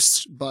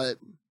ghost, but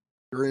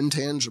you're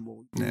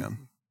intangible. Yeah.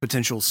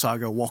 Potential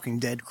Saga Walking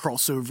Dead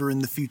crossover in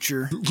the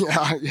future.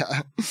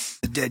 Yeah.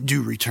 The dead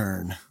do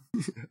return.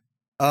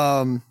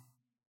 And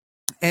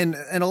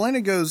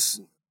Elena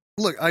goes,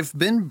 look, I've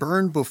been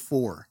burned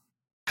before.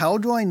 How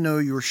do I know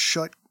your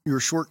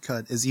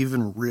shortcut is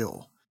even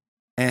real?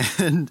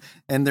 And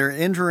they're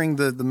entering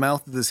the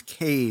mouth of this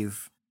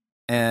cave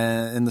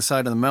in the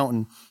side of the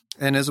mountain.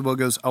 And Isabel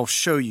goes, I'll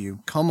show you.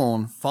 Come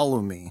on, follow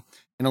me.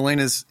 And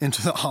Elena's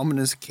into the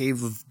ominous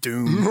cave of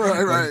doom.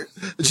 Right.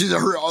 She's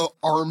her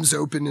arms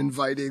open,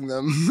 inviting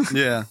them.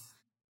 Yeah.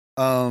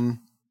 And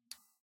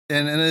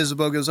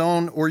Isabel goes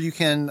on, or you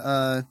can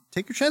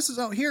take your chances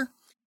out here.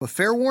 But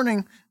fair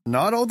warning,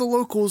 not all the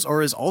locals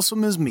are as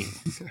awesome as me.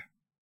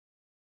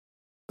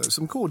 So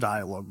some cool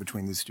dialogue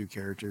between these two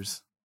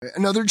characters.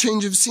 Another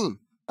change of scene.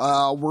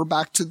 We're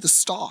back to the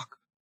Stalk,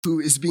 who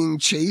is being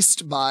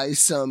chased by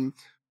some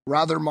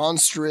rather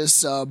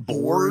monstrous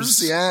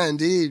boars. Yeah,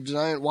 indeed.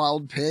 Giant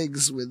wild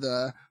pigs with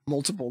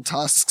multiple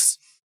tusks.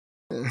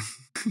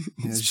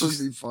 It's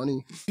pretty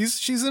funny.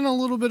 She's in a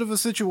little bit of a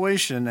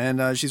situation,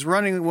 and she's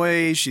running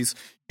away. She's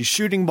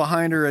shooting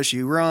behind her as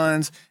she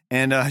runs,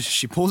 and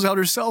she pulls out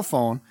her cell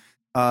phone,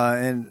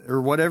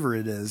 or whatever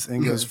it is,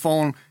 and goes,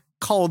 phone,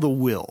 call the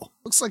Will.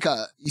 Looks like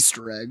a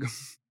Easter egg.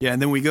 Yeah,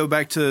 and then we go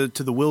back to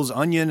the Will's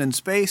onion in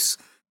space.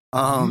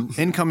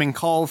 Incoming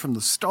call from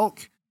the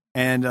Stalk.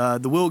 And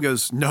the Will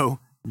goes, no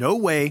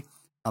way.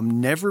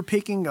 I'm never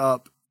picking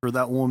up for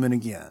that woman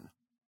again.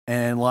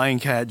 And Lion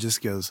Cat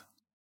just goes,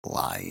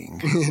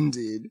 lying.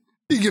 Indeed.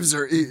 He gives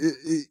her,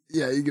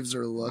 he gives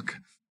her a look.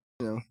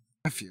 A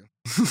few.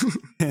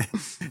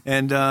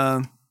 And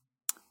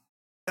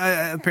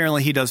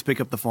apparently he does pick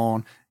up the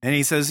phone. And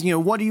he says,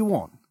 what do you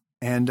want?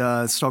 And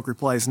Stalk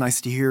replies, nice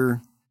to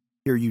hear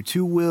you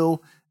too,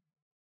 Will.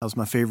 That was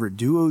my favorite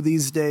duo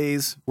these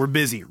days. We're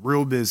busy,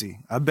 real busy.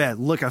 I bet.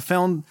 Look, I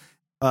found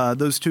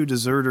those two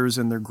deserters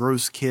and their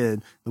gross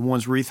kid, the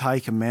ones Wreath High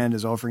Command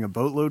is offering a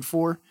boatload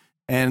for.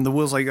 And the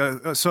Will's like,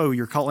 so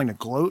you're calling a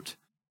gloat?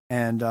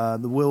 And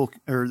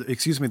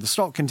the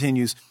Stalk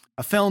continues,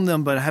 I found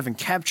them, but I haven't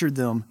captured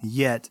them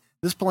yet.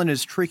 This planet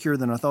is trickier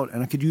than I thought,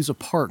 and I could use a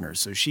partner.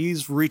 So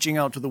she's reaching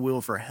out to the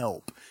Will for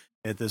help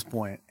at this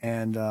point.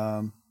 And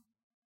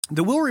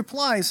the Will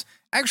replies,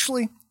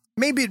 actually,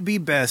 maybe it'd be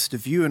best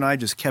if you and I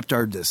just kept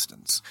our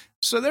distance.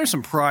 So there's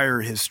some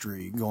prior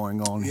history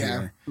going on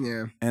here.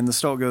 Yeah. And the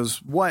Stalk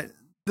goes, what?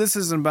 This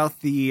isn't about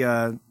the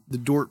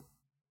Dortminster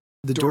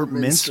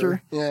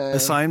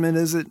assignment,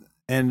 is it?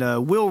 And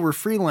Will, we're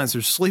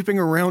freelancers. Sleeping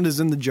around is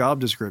in the job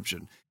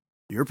description.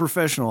 You're a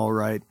professional, all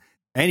right.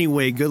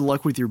 Anyway, good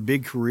luck with your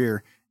big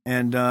career.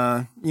 And,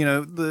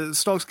 the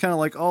Stalk's kind of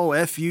like, oh,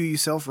 F you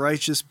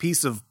self-righteous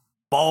piece of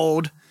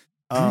bald.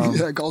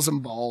 Calls him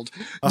bald.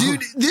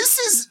 Dude,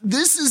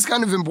 this is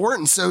kind of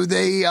important. So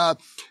they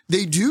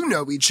do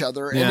know each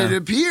other, and it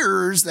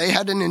appears they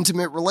had an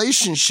intimate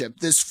relationship.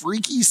 This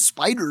freaky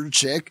spider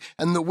chick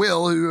and the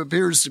Will, who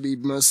appears to be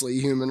mostly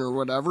human or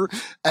whatever,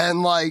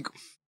 and like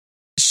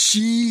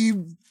she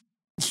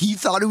he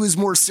thought it was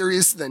more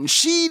serious than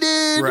she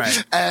did.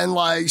 Right. And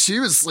like, she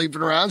was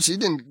sleeping around. She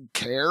didn't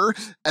care.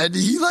 And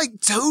he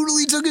like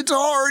totally took it to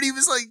heart. He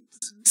was like,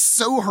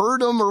 so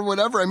hurt him or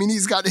whatever. I mean,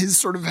 he's got his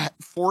sort of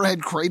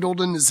forehead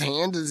cradled in his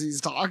hand as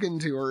he's talking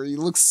to her. He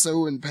looks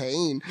so in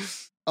pain.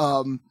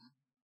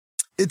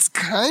 It's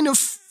kind of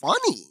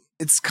funny.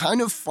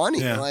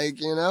 Yeah.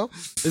 Like, you know,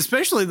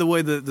 especially the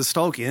way that the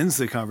stalk ends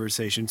the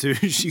conversation too.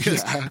 She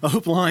goes, I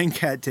hope Lion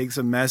Cat takes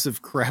a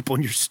massive crap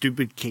on your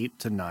stupid cape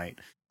tonight.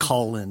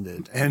 Call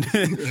ended. And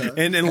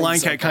and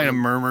Lion Cat kind of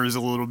murmurs a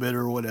little bit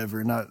or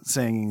whatever, not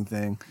saying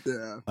anything.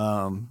 Yeah.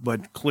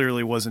 But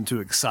clearly wasn't too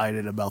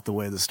excited about the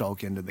way the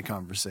stalk ended the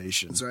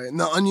conversation. That's right. And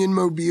the Onion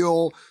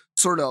Mobile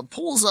sort of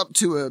pulls up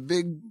to a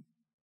big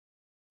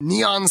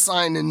neon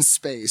sign in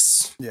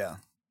space. Yeah.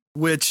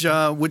 Which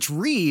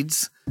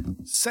reads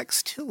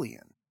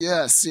Sextillion.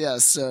 Yes.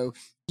 So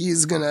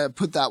he's gonna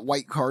put that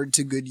white card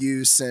to good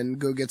use and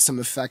go get some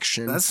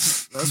affection.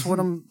 That's what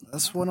I'm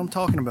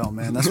talking about,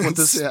 man. That's what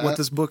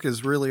this book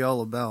is really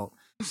all about.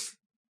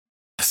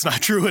 That's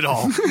not true at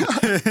all.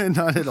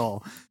 Not at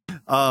all.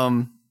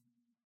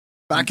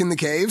 Back in the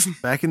cave.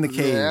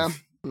 Yeah.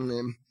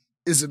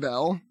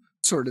 Isabel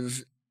sort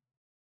of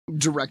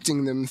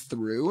directing them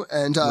through,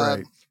 and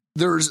right.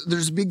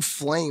 There's big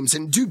flames,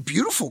 and dude,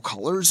 beautiful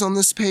colors on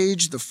this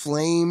page. The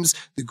flames,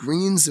 the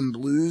greens and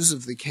blues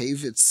of the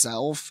cave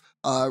itself,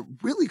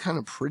 really kind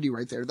of pretty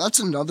right there. That's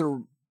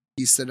another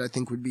piece that I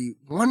think would be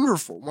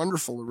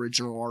wonderful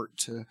original art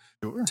to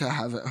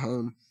have at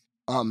home.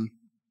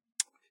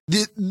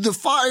 The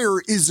fire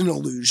is an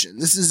illusion.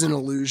 This is an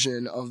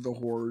illusion of the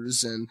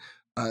horrors, and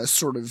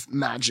sort of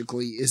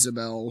magically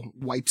Isabel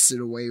wipes it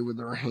away with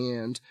her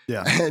hand.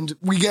 Yeah. And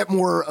we get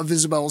more of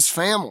Isabel's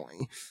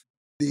family.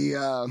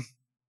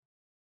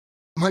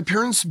 My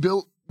parents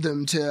built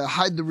them to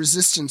hide the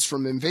resistance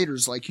from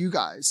invaders like you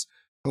guys.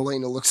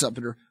 Elena looks up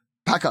at her.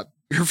 Back up.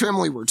 Your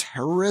family were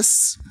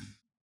terrorists?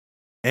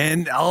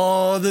 And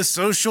the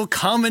social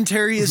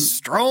commentary is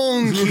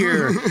strong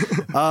here.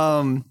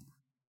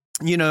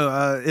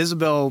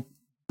 Isabel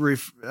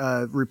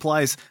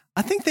replies,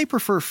 I think they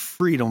prefer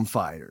freedom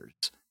fighters.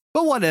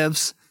 But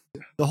whatevs.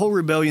 The whole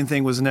rebellion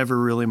thing was never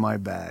really my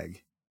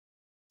bag.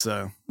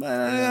 So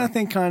I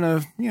think kind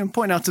of,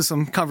 point out to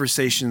some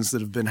conversations that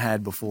have been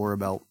had before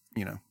about,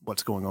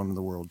 what's going on in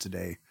the world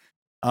today.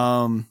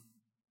 And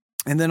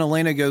then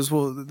Elena goes,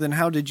 well, then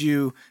how did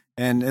you,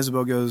 and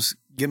Isabel goes,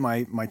 get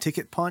my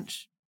ticket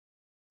punched?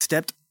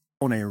 Stepped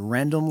on a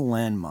random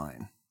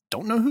landmine.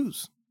 Don't know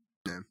whose.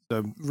 Yeah.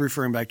 So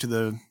referring back to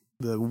the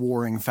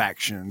warring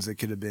factions, it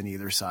could have been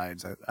either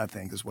sides, I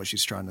think is what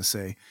she's trying to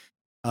say.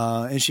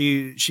 And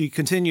she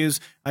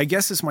continues, I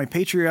guess it's my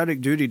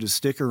patriotic duty to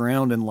stick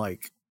around and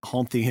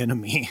haunt the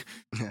enemy.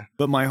 Yeah.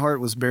 But my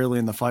heart was barely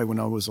in the fight when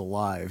I was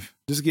alive.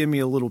 Just give me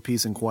a little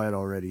peace and quiet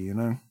already,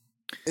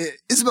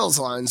 Isabel's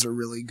lines are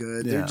really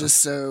good. Yeah. They're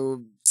just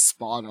so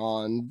spot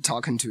on,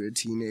 talking to a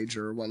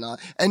teenager or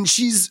whatnot. And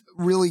she's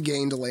really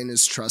gained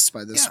Elena's trust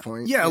by this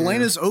point. Yeah,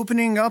 Elena's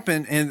opening up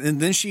and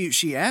then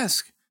she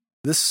asks,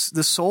 this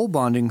soul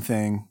bonding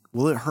thing,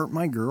 will it hurt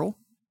my girl?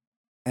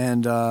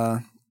 And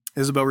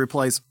Isabel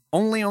replies,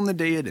 only on the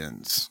day it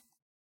ends.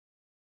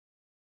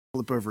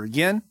 Flip over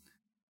again.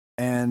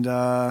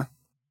 And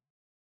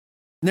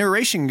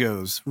narration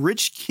goes,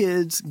 rich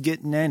kids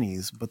get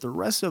nannies, but the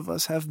rest of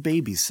us have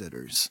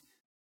babysitters.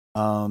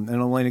 And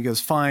Elena goes,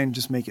 fine,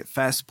 just make it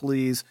fast,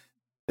 please.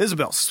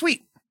 Isabel,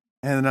 sweet.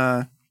 And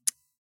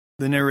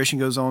the narration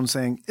goes on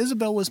saying,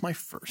 Isabel was my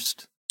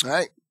first. All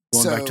right.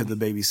 Going back to the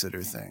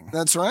babysitter thing.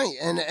 That's right.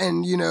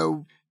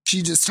 And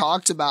she just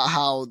talked about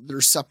how their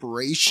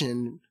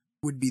separation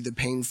would be the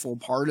painful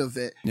part of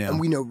it. Yeah. And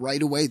we know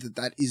right away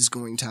that is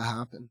going to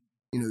happen.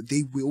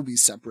 They will be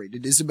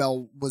separated.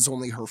 Isabel was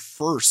only her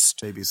first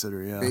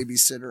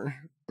babysitter.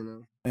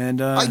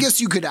 And I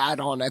guess you could add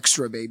on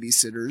extra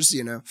babysitters.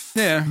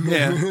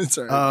 Yeah.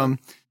 Sorry.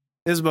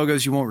 Isabel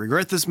goes, you won't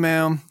regret this,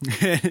 ma'am.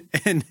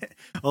 And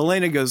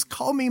Elena goes,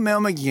 call me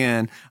ma'am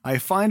again. I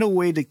find a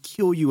way to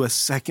kill you a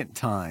second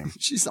time.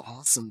 She's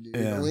awesome, dude.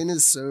 Yeah.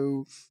 Elena's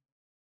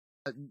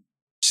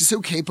she's so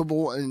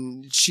capable,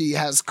 and she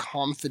has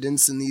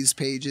confidence in these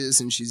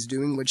pages, and she's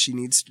doing what she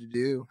needs to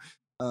do.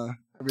 I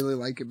really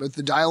like it. Both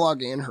the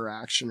dialogue and her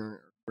action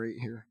are great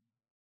here.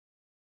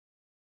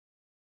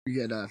 We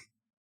get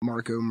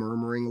Marco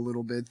murmuring a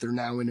little bit. They're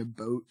now in a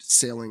boat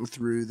sailing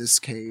through this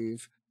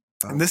cave.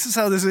 And this is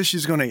how this issue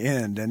is going to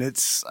end. And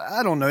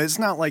I don't know. It's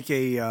not like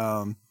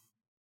a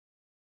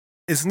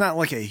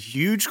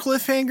huge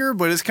cliffhanger,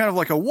 but it's kind of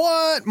like a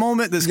what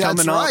moment that's coming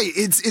up. That's right.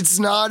 It's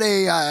not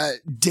a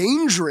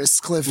dangerous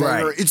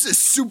cliffhanger. Right. It's a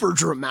super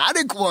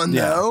dramatic one,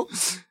 though.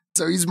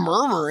 So he's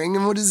murmuring,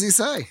 and what does he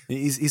say?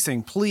 He's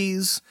saying,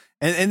 please.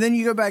 And then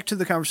you go back to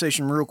the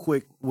conversation real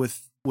quick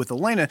with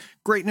Elena.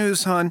 Great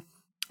news, hon.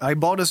 I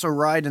bought us a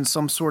ride in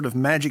some sort of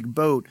magic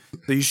boat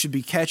that you should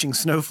be catching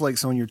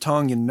snowflakes on your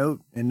tongue in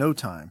no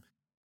time.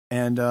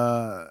 And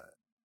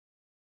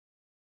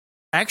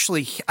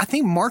actually, I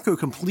think Marco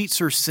completes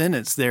her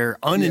sentence there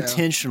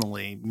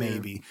unintentionally,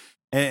 maybe.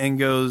 and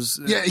goes,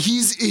 yeah,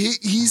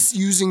 he's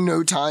using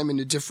no time in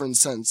a different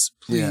sense.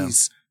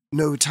 Please,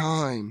 no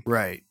time.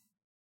 Right.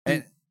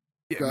 And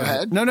go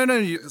ahead. No,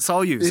 it's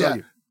all you. It's all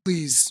you.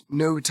 Please,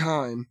 no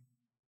time.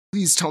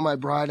 Please tell my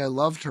bride I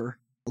loved her.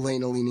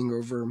 Elena leaning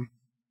over him.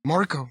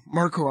 Marco,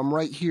 I'm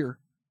right here.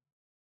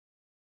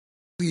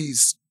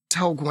 Please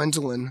tell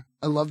Gwendolyn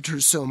I loved her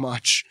so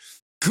much.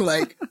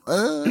 Like,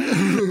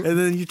 And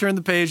then you turn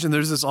the page and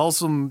there's this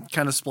awesome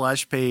kind of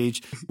splash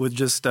page with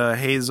just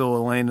Hazel,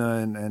 Elena,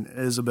 and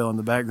Isabel in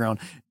the background.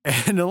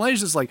 And Elena's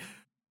just like,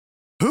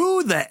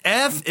 who the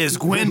F is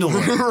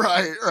Gwendolyn?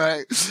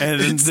 Right. And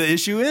then the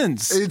issue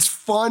ends. It's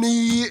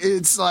funny.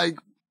 It's like,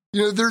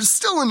 they're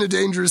still in a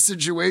dangerous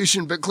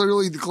situation, but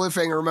clearly the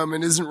cliffhanger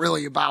moment isn't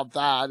really about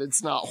that.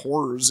 It's not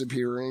horrors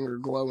appearing or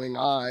glowing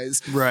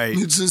eyes. Right.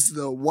 It's just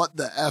the what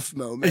the F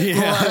moment.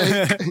 Yeah.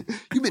 Like,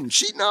 you've been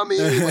cheating on me.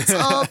 What's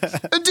up?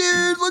 And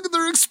dude, look at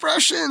their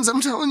expressions.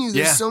 I'm telling you,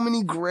 there's so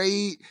many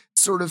great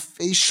sort of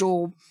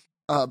facial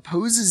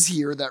poses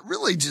here that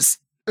really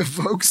just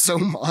evoke so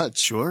much.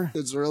 Sure.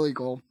 It's really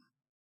cool.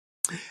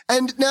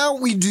 And now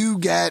we do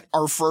get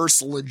our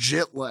first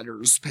legit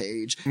letters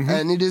page,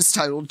 and it is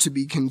titled To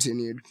Be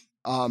Continued.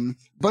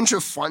 Bunch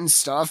of fun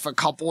stuff, a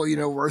couple,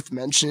 worth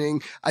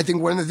mentioning. I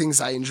think one of the things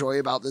I enjoy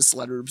about this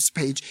letters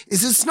page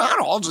is it's not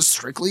all just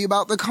strictly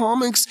about the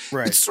comics.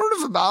 Right. It's sort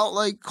of about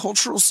like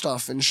cultural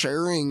stuff and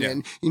sharing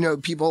and,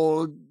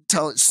 people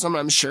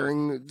sometimes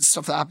sharing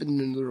stuff that happened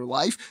in their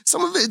life.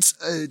 Some of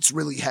it's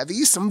really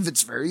heavy. Some of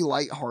it's very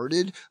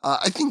lighthearted.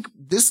 I think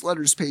this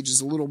letters page is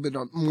a little bit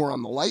more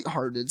on the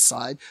lighthearted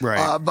side.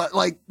 Right. But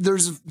like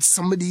there's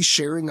somebody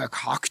sharing a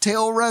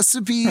cocktail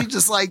recipe,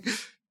 just like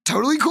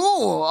totally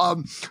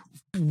cool.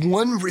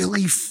 One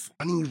really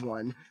funny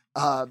one,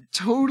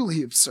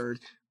 totally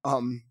absurd.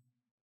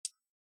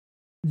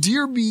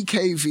 Dear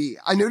BKV,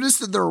 I noticed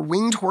that there are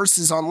winged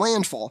horses on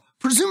landfall.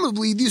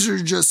 Presumably, these are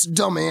just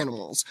dumb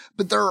animals,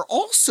 but there are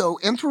also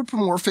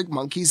anthropomorphic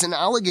monkeys and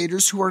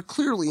alligators who are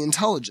clearly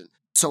intelligent.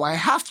 So I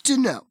have to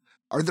know,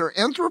 are there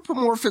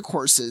anthropomorphic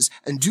horses,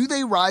 and do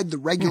they ride the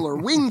regular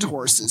winged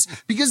horses?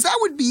 Because that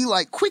would be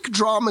like Quick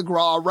Draw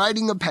McGraw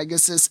riding a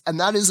Pegasus, and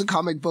that is a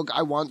comic book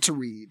I want to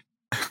read.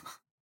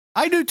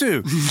 I do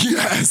too.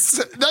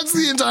 Yes, that's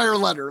the entire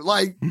letter.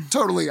 Like,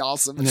 totally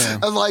awesome. Yeah.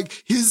 And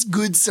like his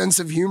good sense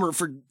of humor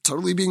for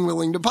totally being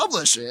willing to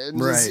publish it and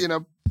just,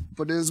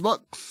 put it in his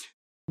book.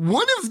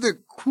 One of the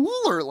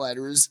cooler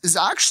letters is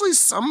actually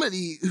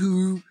somebody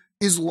who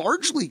is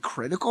largely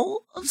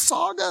critical of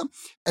Saga.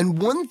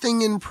 And one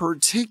thing in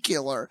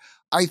particular,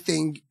 I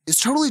think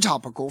is totally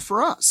topical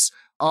for us.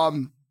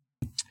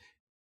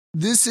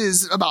 This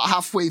is about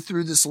halfway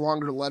through this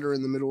longer letter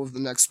in the middle of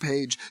the next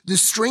page. The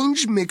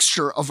strange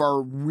mixture of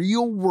our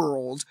real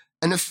world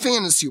and a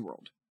fantasy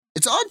world.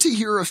 It's odd to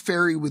hear a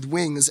fairy with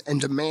wings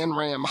and a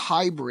man-ram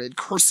hybrid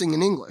cursing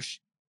in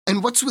English.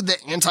 And what's with the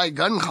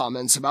anti-gun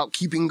comments about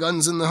keeping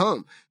guns in the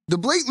home? The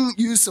blatant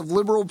use of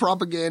liberal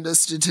propaganda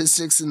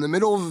statistics in the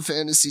middle of a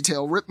fantasy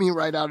tale ripped me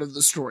right out of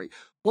the story.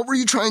 What were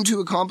you trying to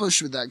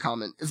accomplish with that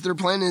comment? If their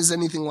plan is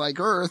anything like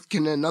Earth,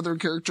 can another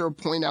character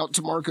point out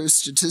to Marco's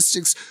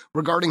statistics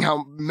regarding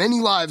how many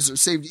lives are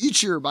saved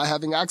each year by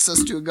having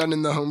access to a gun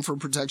in the home for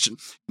protection?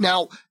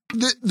 Now,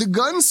 the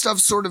gun stuff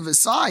sort of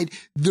aside,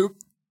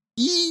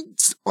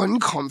 he's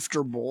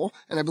uncomfortable,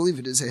 and I believe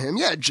it is him.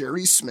 Yeah,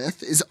 Jerry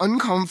Smith is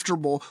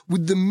uncomfortable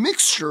with the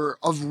mixture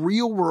of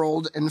real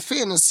world and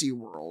fantasy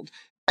world,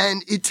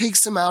 and it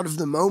takes him out of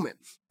the moment.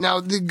 Now,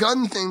 the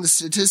gun thing, the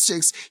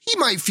statistics, he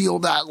might feel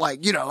that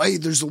like, hey,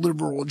 there's a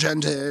liberal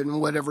agenda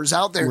and whatever's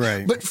out there.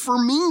 Right. But for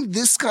me,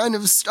 this kind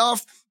of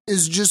stuff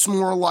is just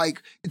more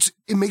like, it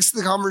makes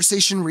the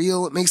conversation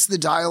real. It makes the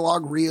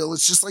dialogue real.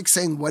 It's just like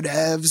saying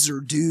whatevs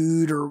or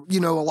dude or,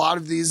 a lot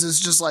of these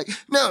is just like,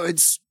 no,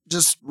 it's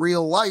just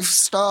real life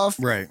stuff.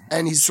 Right.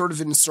 And he's sort of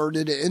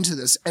inserted it into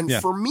this. And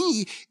for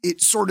me,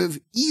 it sort of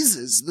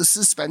eases the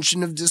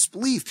suspension of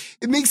disbelief.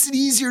 It makes it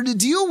easier to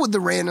deal with the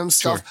random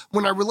stuff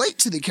when I relate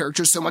to the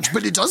character so much,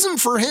 but it doesn't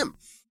for him.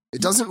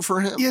 It doesn't for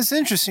him. Yeah, it's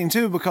interesting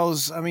too,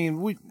 because I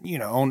mean, we,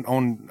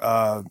 on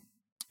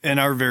in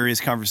our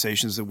various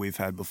conversations that we've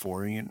had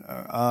before,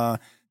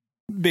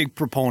 big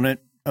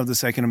proponent of the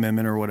Second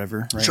Amendment or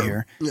whatever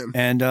here. Yeah.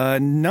 And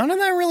none of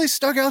that really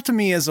stuck out to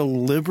me as a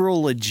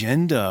liberal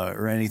agenda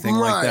or anything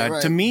like that.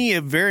 Right. To me,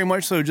 it very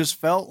much so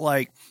just felt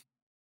like,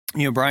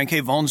 Brian K.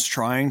 Vaughan's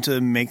trying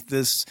to make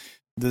this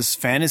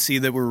fantasy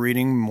that we're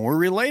reading more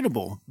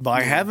relatable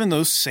by having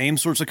those same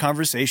sorts of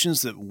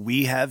conversations that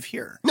we have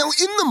here. Now,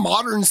 in the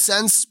modern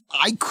sense,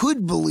 I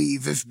could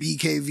believe if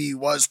BKV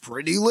was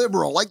pretty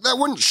liberal. Like, that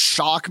wouldn't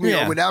shock me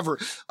or whatever.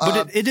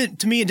 But it didn't,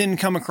 to me, it didn't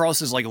come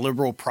across as like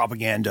liberal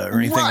propaganda or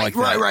anything like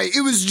that. Right.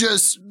 It was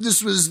just,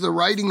 this was the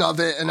writing of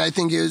it. And I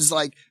think it was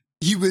like,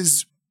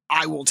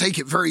 I will take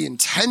it very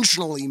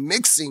intentionally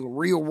mixing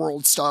real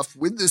world stuff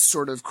with this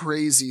sort of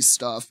crazy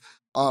stuff.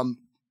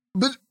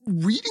 But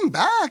reading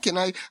back, and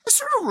I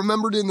sort of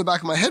remembered it in the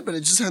back of my head, but I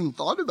just hadn't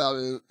thought about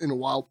it in a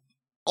while.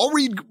 I'll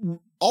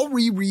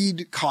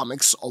reread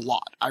comics a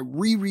lot. I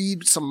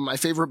reread some of my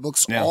favorite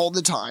books all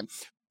the time.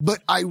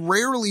 but I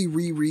rarely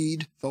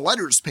reread the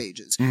letters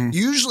pages.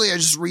 Usually I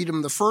just read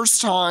them the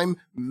first time.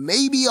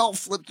 Maybe I'll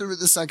flip through it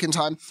the second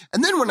time.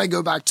 And then when I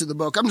go back to the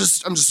book, I'm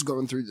just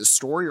going through the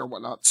story or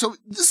whatnot. So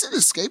this had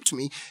escaped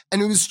me.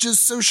 And it was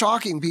just so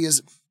shocking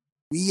because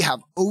we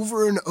have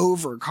over and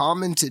over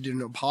commented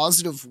in a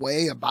positive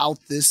way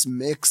about this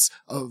mix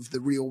of the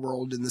real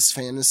world and this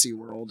fantasy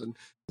world. And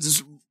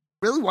just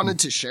really wanted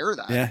to share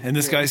that. Yeah, and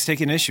this guy's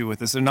taking issue with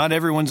this. So not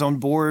everyone's on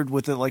board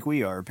with it like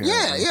we are,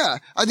 apparently. Yeah.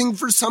 I think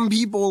for some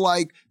people,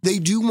 like, they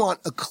do want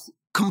a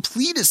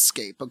complete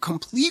escape, a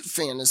complete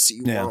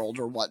fantasy world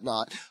or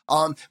whatnot.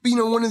 But,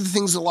 one of the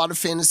things a lot of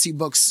fantasy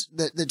books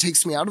that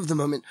takes me out of the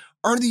moment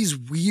are these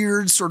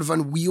weird sort of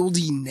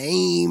unwieldy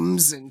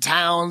names and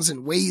towns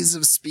and ways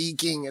of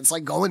speaking. It's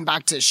like going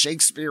back to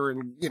Shakespeare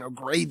in,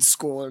 grade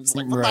school. It's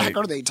like, what the heck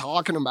are they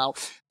talking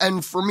about?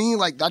 And for me,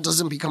 like, that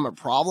doesn't become a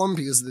problem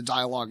because the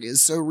dialogue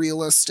is so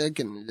realistic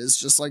and it is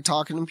just like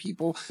talking to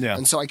people. Yeah.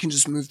 And so I can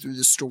just move through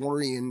the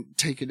story and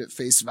take it at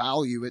face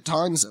value at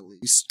times, at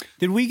least.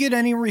 Did we get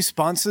any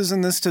responses in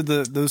this to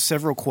those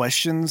several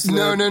questions?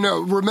 No.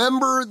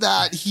 Remember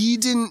that he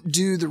didn't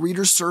do the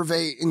reader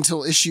survey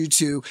until issue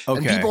 2. Okay.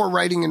 And people are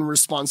writing in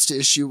response to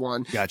issue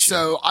 1. Gotcha.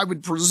 So I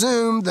would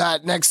presume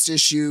that next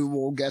issue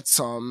will get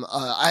some.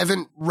 I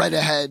haven't read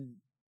ahead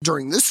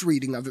during this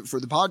reading of it for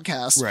the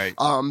podcast. Right.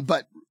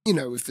 But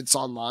if it's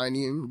online,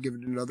 you give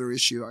it another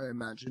issue, I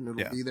imagine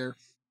it'll be there.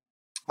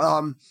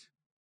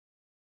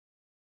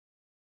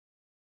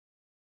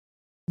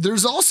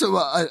 There's also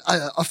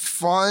a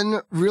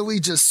fun, really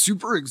just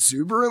super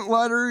exuberant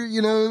letter.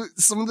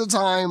 Some of the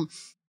time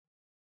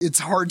it's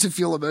hard to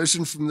feel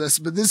emotion from this,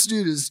 but this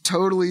dude is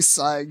totally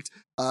psyched.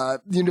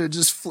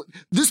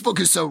 This book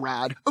is so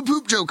rad. A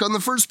poop joke on the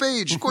first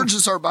page.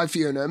 Gorgeous art by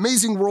Fiona.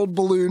 Amazing word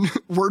balloon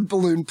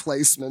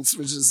placements,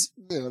 which is,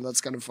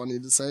 that's kind of funny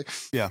to say.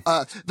 Yeah.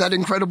 That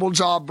incredible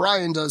job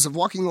Brian does of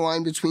walking the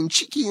line between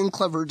cheeky and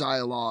clever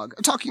dialogue.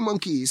 A talking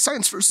monkey,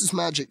 science versus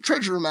magic,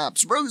 treasure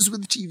maps, bros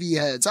with TV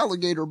heads,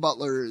 alligator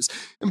butlers,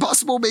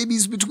 impossible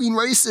babies between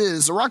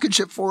races, a rocket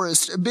ship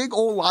forest, a big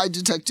old lie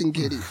detecting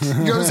kitty.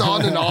 It goes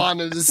on,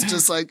 and it's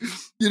just like,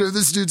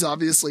 this dude's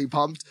obviously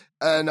pumped.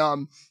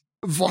 And,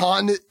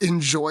 Vaughn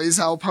enjoys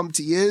how pumped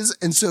he is,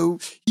 and so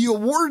he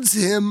awards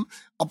him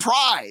a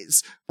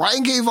prize.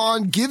 Brian K.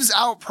 Vaughan gives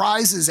out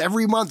prizes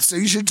every month, so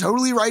you should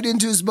totally write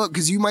into his book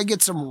because you might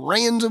get some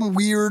random,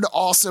 weird,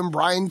 awesome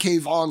Brian K.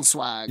 Vaughan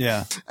swag.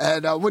 Yeah.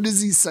 And what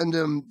does he send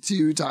him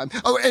to time?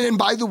 Oh, and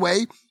by the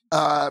way,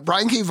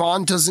 Brian K.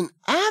 Vaughan doesn't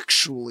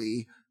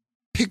actually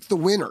pick the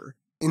winner.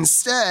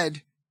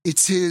 Instead,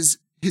 it's his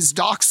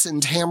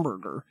dachshund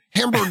Hamburger.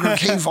 Hamburger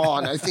K.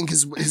 Vaughan, I think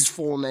is his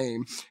full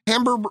name.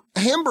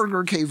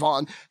 Hamburger K.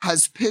 Vaughan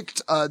has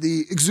picked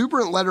the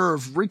exuberant letter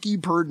of Ricky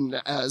Purdon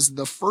as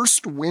the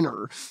first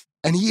winner.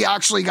 And he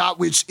actually got,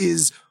 which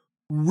is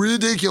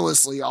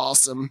ridiculously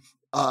awesome,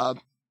 a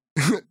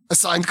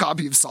signed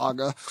copy of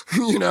Saga,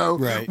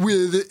 right.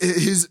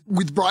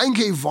 with Brian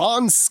K.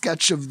 Vaughan's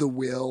sketch of the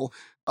will,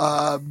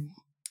 a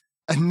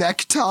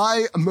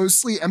necktie, a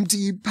mostly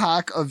empty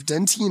pack of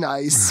Dentine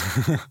Ice,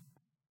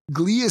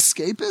 Glee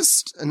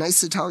Escapist, a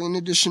nice Italian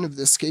edition of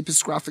the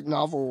Escapist graphic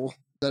novel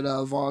that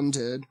Vaughn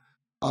did.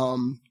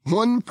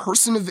 One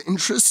person of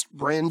interest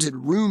branded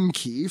room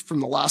key from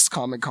the last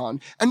Comic-Con,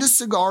 and a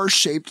cigar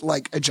shaped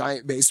like a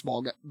giant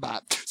baseball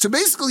bat. So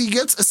basically he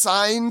gets a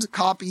signed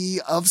copy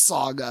of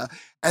Saga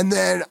and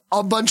then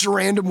a bunch of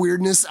random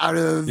weirdness out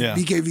of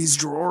BKV's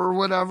drawer or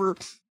whatever.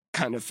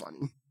 Kind of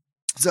funny.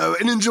 So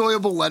an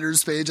enjoyable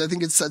letters page. I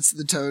think it sets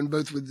the tone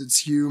both with its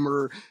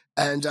humor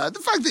and the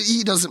fact that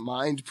he doesn't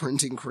mind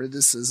printing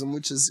criticism,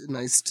 which is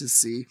nice to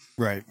see.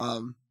 Right.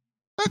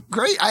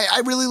 Great.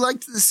 I really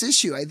liked this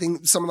issue. I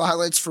think some of the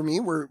highlights for me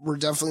were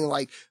definitely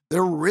like,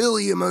 they're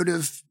really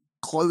emotive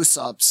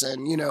close-ups.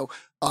 And,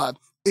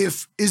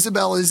 if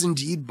Isabel is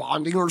indeed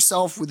bonding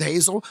herself with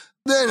Hazel,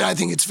 then I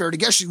think it's fair to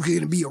guess she's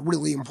going to be a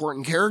really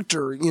important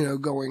character,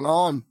 going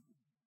on.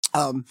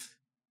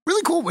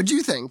 Really cool. What do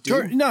you think,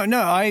 dude? Sure.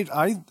 No,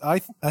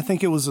 I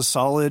think it was a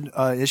solid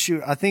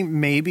issue. I think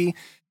maybe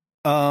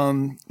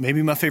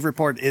my favorite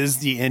part is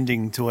the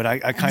ending to it.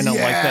 I kind of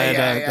like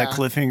that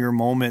cliffhanger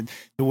moment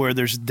to where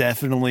there's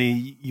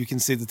definitely, you can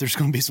see that there's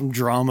going to be some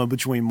drama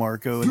between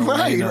Marco and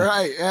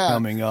Elena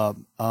coming up.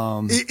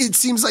 It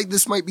seems like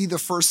this might be the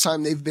first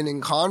time they've been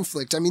in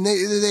conflict. I mean,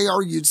 they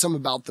argued some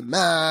about the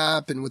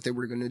map and what they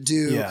were going to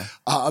do. Yeah.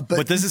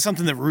 But this is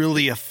something that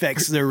really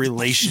affects their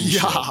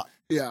relationship.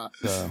 Yeah.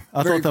 So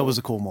I thought that was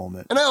a cool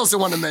moment. And I also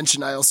want to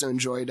mention, I also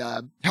enjoyed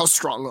how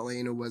strong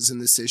Elena was in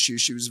this issue.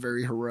 She was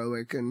very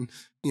heroic and,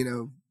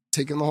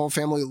 taking the whole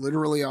family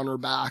literally on her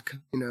back,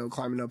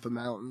 climbing up a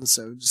mountain.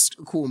 So just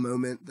a cool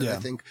moment that I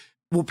think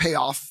will pay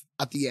off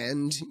at the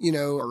end,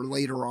 or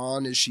later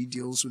on as she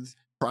deals with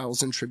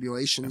trials and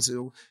tribulations.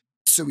 It's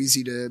so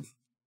easy to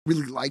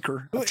really like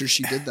her after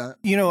she did that.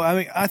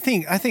 I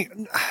think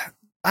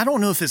I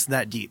don't know if it's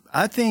that deep.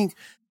 I think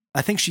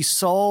she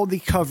saw the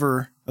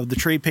cover of the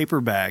trade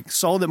paperback,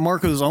 saw that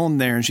Marco's on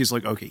there, and she's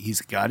like, okay,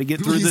 he's got to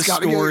get through this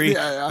story.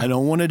 I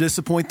don't want to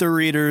disappoint the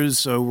readers,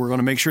 so we're going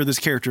to make sure this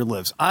character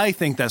lives. I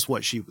think that's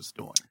what she was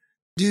doing.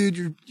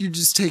 Dude, you're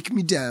just taking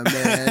me down,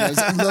 man. I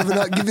was loving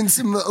not giving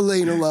some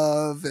Elena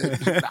love.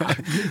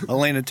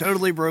 Elena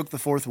totally broke the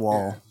fourth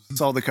wall.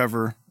 Saw the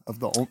cover of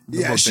the book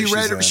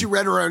she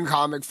read her own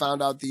comic,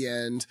 found out the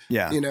end.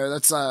 Yeah.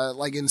 That's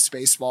like in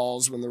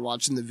Spaceballs when they're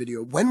watching the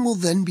video. When will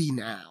then be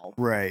now?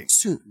 Right.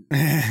 Soon.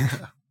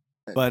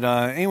 But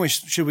anyway,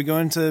 should we go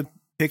into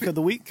pick of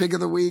the week? Pick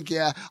of the week,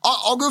 yeah.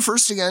 I'll go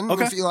first again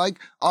if you like.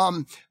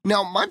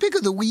 Now, my pick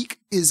of the week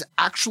is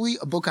actually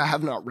a book I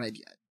have not read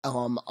yet.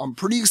 I'm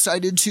pretty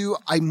excited to.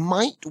 I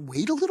might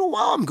wait a little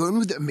while. I'm going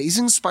with the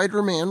Amazing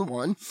Spider-Man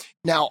 1.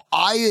 Now,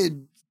 I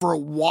had, for a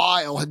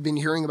while, had been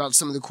hearing about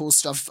some of the cool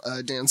stuff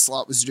Dan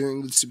Slott was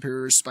doing with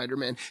Superior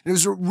Spider-Man. And it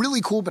was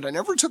really cool, but I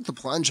never took the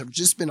plunge. I've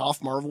just been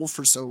off Marvel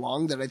for so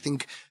long that I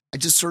think I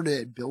just sort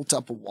of built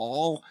up a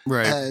wall.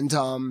 Right. And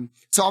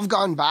so I've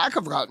gone back.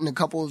 I've gotten a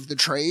couple of the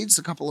trades,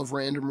 a couple of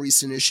random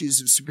recent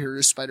issues of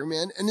Superior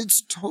Spider-Man, and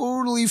it's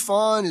totally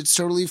fun. It's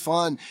totally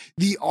fun.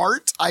 The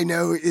art, I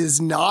know, is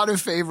not a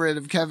favorite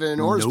of Kevin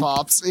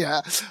Orzpop's.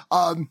 Yeah.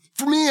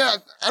 For me, I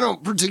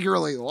don't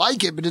particularly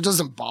like it, but it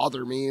doesn't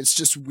bother me. It's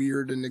just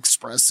weird and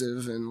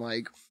expressive and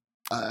like,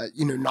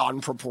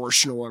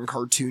 non-proportional and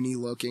cartoony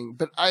looking.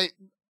 But I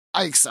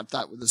accept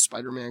that with a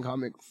Spider-Man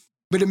comic.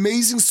 But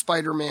Amazing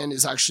Spider-Man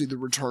is actually the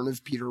return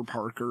of Peter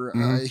Parker.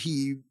 Mm-hmm.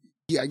 He,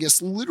 I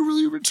guess,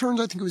 literally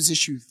returned. I think it was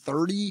issue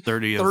 30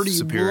 of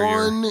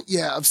Superior.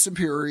 Yeah, of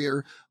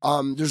Superior.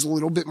 There's a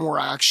little bit more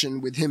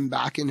action with him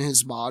back in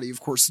his body.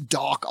 Of course,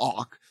 Doc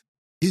Ock,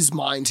 his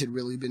mind had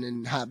really been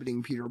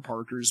inhabiting Peter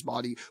Parker's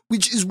body,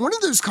 which is one of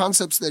those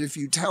concepts that if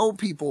you tell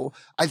people,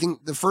 I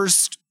think the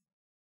first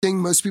thing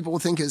most people will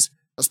think is,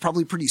 that's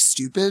probably pretty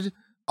stupid.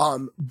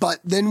 But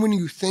then when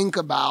you think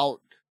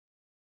about,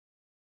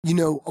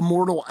 a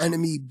mortal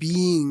enemy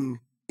being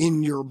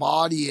in your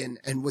body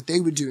and what they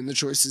would do and the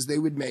choices they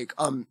would make,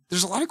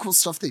 there's a lot of cool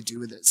stuff they do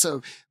with it.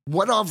 So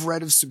what I've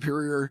read of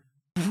Superior,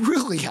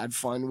 really had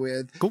fun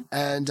with. Cool.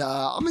 And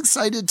I'm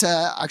excited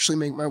to actually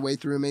make my way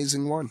through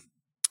Amazing 1.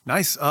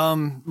 Nice.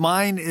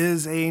 Mine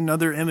is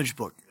another Image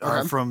book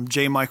from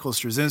J. Michael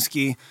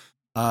Straczynski.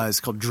 It's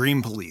called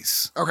Dream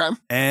Police. Okay.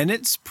 And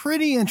it's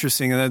pretty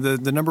interesting.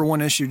 The number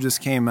one issue just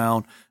came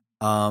out.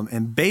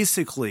 And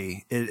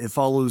basically it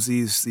follows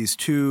these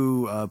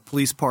two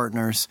police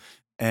partners,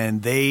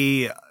 and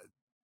they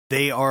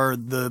are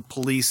the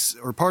police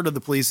or part of the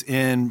police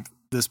in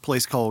this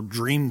place called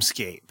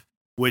Dreamscape,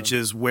 which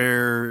is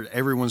where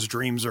everyone's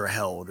dreams are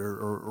held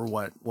or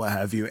what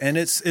have you. And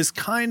it's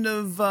kind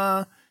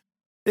of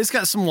it's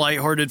got some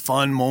lighthearted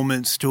fun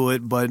moments to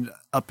it, but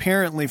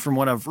apparently from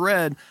what I've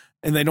read,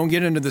 and they don't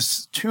get into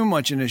this too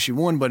much in issue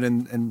 1, but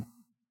in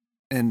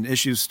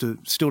issues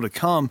still to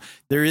come,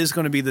 there is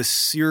going to be this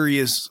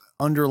serious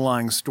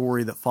underlying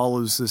story that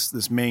follows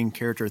this main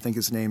character. I think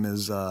his name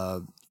is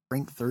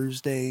Frank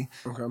Thursday,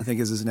 I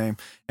think is his name.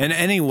 And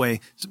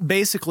anyway,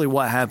 basically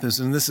what happens,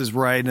 and this is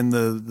right in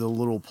the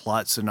little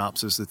plot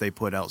synopsis that they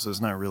put out, so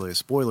it's not really a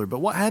spoiler, but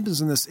what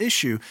happens in this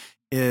issue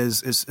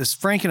is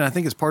Frank, and I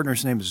think his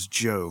partner's name is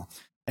Joe,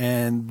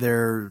 and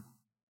they're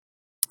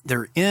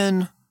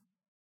in,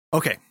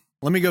 okay.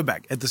 Let me go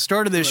back. At the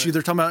start of the issue,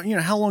 they're talking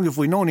about, how long have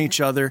we known each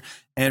other?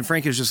 And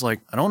Frank is just like,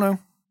 I don't know.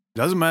 It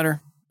doesn't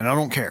matter. And I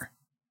don't care.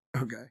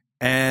 Okay.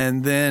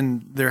 And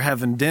then they're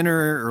having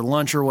dinner or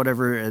lunch or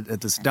whatever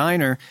at this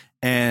diner.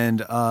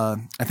 And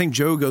I think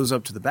Joe goes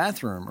up to the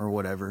bathroom or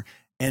whatever.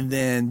 And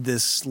then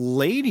this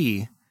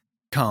lady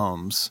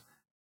comes,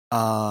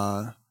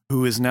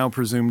 who is now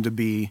presumed to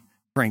be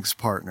Frank's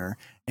partner.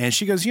 And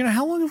she goes,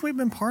 how long have we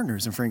been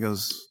partners? And Frank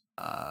goes,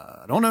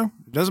 I don't know.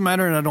 It doesn't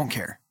matter. And I don't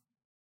care.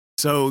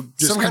 So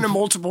some kind of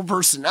multiple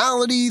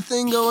personality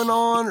thing going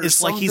on, or it's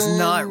something? Like he's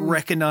not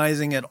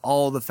recognizing at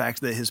all the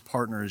fact that his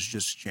partner has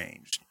just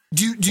changed.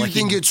 Do you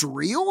think it's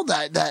real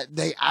that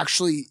they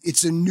actually,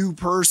 it's a new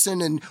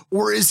person,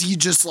 or is he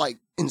just like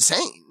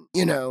insane?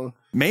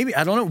 Maybe,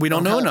 I don't know. We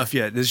don't know enough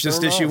yet. It's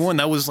just issue 1.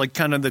 That was like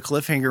kind of the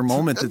cliffhanger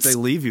moment that they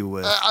leave you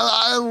with.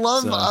 I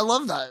love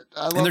that.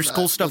 And there's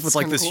cool stuff with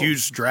like this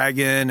huge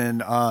dragon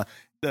and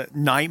the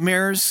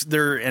Nightmares.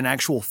 They're an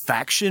actual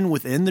faction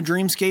within the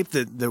Dreamscape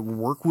that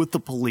work with the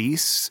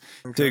police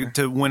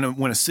to when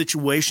a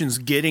situation's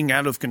getting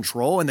out of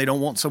control and they don't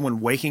want someone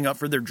waking up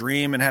for their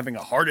dream and having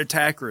a heart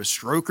attack or a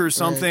stroke or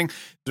something.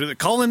 Right. They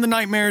call in the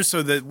Nightmares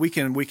so that we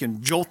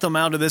can jolt them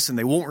out of this and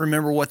they won't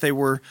remember what they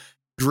were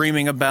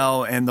dreaming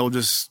about, and they'll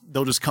just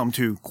come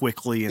to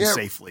quickly and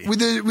safely. With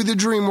the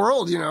dream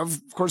world, of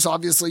course,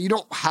 obviously you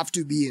don't have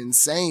to be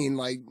insane.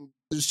 Like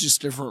there's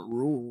just different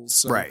rules.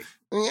 So. Right.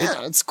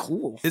 Yeah, it's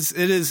cool.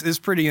 It's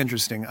pretty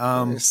interesting.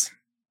 Nice.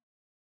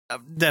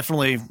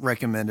 Definitely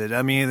recommend it.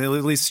 I mean, at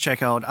least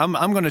check out. I'm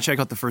going to check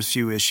out the first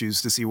few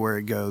issues to see where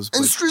it goes.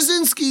 And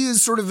Straczynski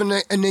is sort of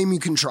a name you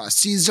can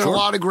trust. He's done a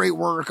lot of great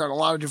work on a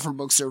lot of different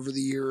books over the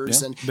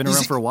years, and been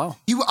around for a while.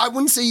 I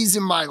wouldn't say he's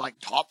in my like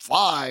top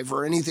 5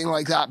 or anything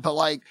like that, but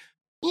like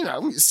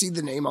you see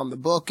the name on the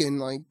book, and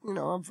like,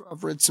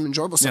 I've read some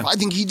enjoyable stuff. Yeah. I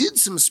think he did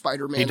some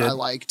Spider-Man I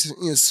liked.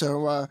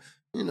 So,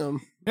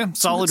 yeah,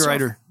 solid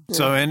writer. Yeah.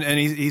 So, and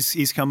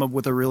he's come up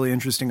with a really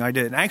interesting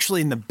idea. And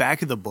actually, in the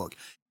back of the book,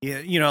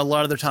 a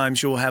lot of the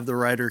times you'll have the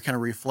writer kind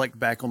of reflect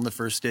back on the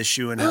first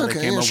issue and how they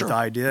came up with the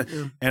idea.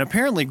 Yeah. And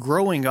apparently,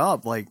 growing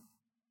up, like,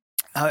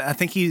 I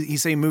think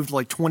he moved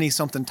like 20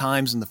 something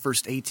times in the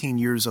first 18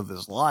 years of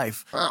his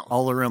life,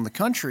 all around the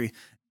country.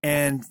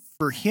 And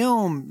for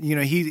him,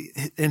 he,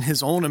 in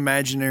his own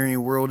imaginary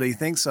world that he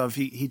thinks of,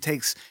 he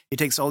takes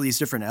all these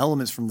different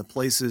elements from the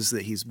places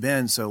that he's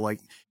been. So like,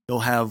 he'll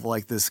have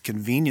like this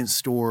convenience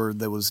store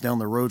that was down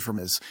the road from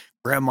his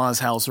grandma's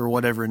house or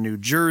whatever in New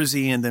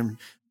Jersey. And then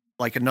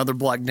like another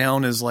block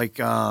down is like,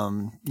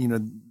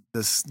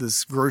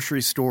 this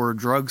grocery store,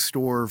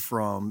 drugstore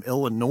from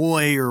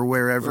Illinois or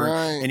wherever.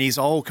 Right. And he's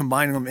all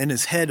combining them in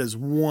his head as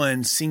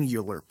one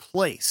singular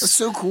place. That's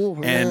so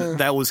cool. And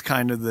that was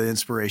kind of the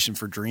inspiration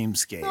for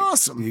Dreamscape.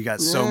 Awesome. You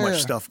got so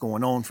much stuff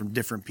going on from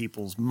different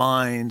people's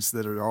minds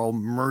that are all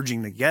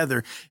merging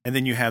together. And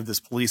then you have this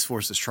police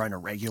force that's trying to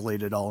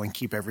regulate it all and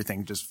keep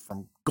everything just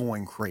from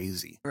going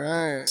crazy.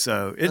 Right.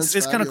 So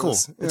it's kind of cool.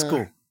 It's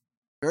cool.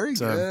 Very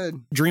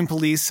good. Dream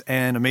Police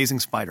and Amazing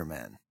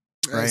Spider-Man.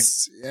 Right?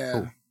 Yes. Yeah.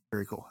 Cool.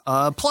 Very cool.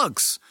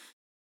 Plugs.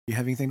 You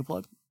have anything to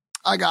plug?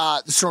 I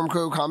got the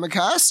Stormcrow Comic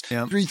Cast,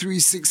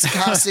 336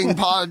 Casting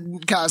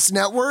Podcast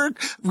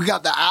Network. We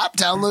got the app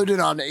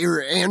downloaded on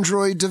your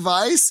Android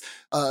device.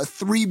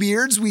 Three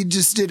Beards. We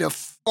just did a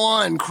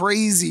fun,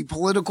 crazy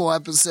political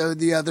episode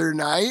the other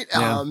night.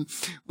 Yeah.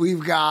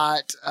 We've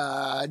got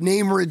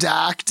Name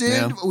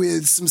Redacted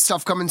with some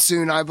stuff coming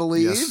soon, I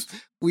believe. Yes.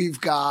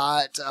 We've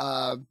got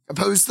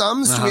Opposed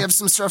Thumbs. Do we have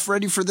some stuff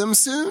ready for them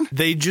soon?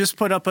 They just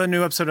put up a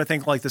new episode, I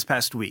think, like this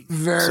past week.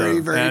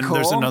 Very cool. And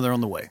there's another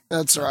on the way.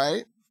 That's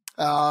right.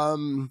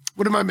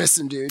 What am I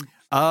missing, dude?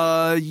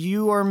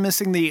 You are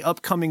missing the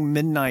upcoming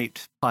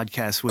Midnight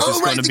podcast, which is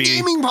going to be the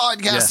gaming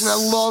podcast, yes. And I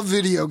love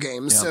video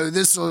games, so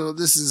this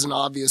is an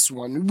obvious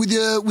one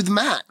with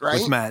Matt, right?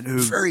 With Matt, who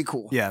very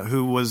cool,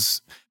 who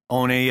was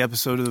on a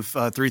episode of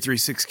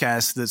 336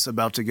 Cast that's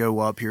about to go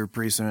up here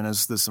pretty soon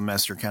as the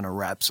semester kind of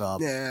wraps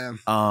up. Yeah.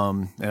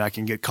 And I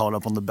can get caught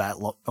up on the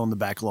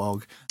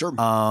backlog. Sure.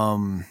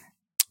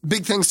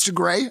 Big thanks to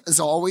Gray as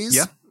always.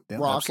 Yeah,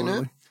 rocking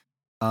absolutely.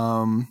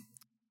 It.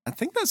 I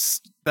think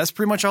that's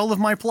pretty much all of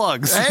my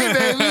plugs. Hey,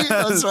 baby.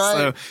 That's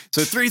right.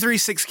 So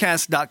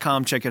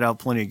 336cast.com. Check it out.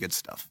 Plenty of good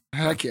stuff.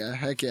 Heck yeah.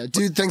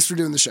 Dude, thanks for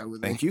doing the show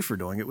with me. Thank you for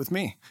doing it with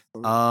me.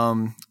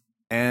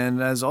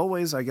 And as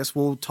always, I guess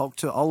we'll talk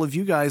to all of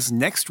you guys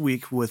next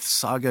week with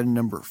Saga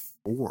number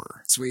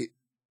 4. Sweet.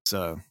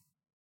 So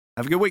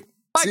have a good week.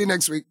 Bye. See you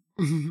next week.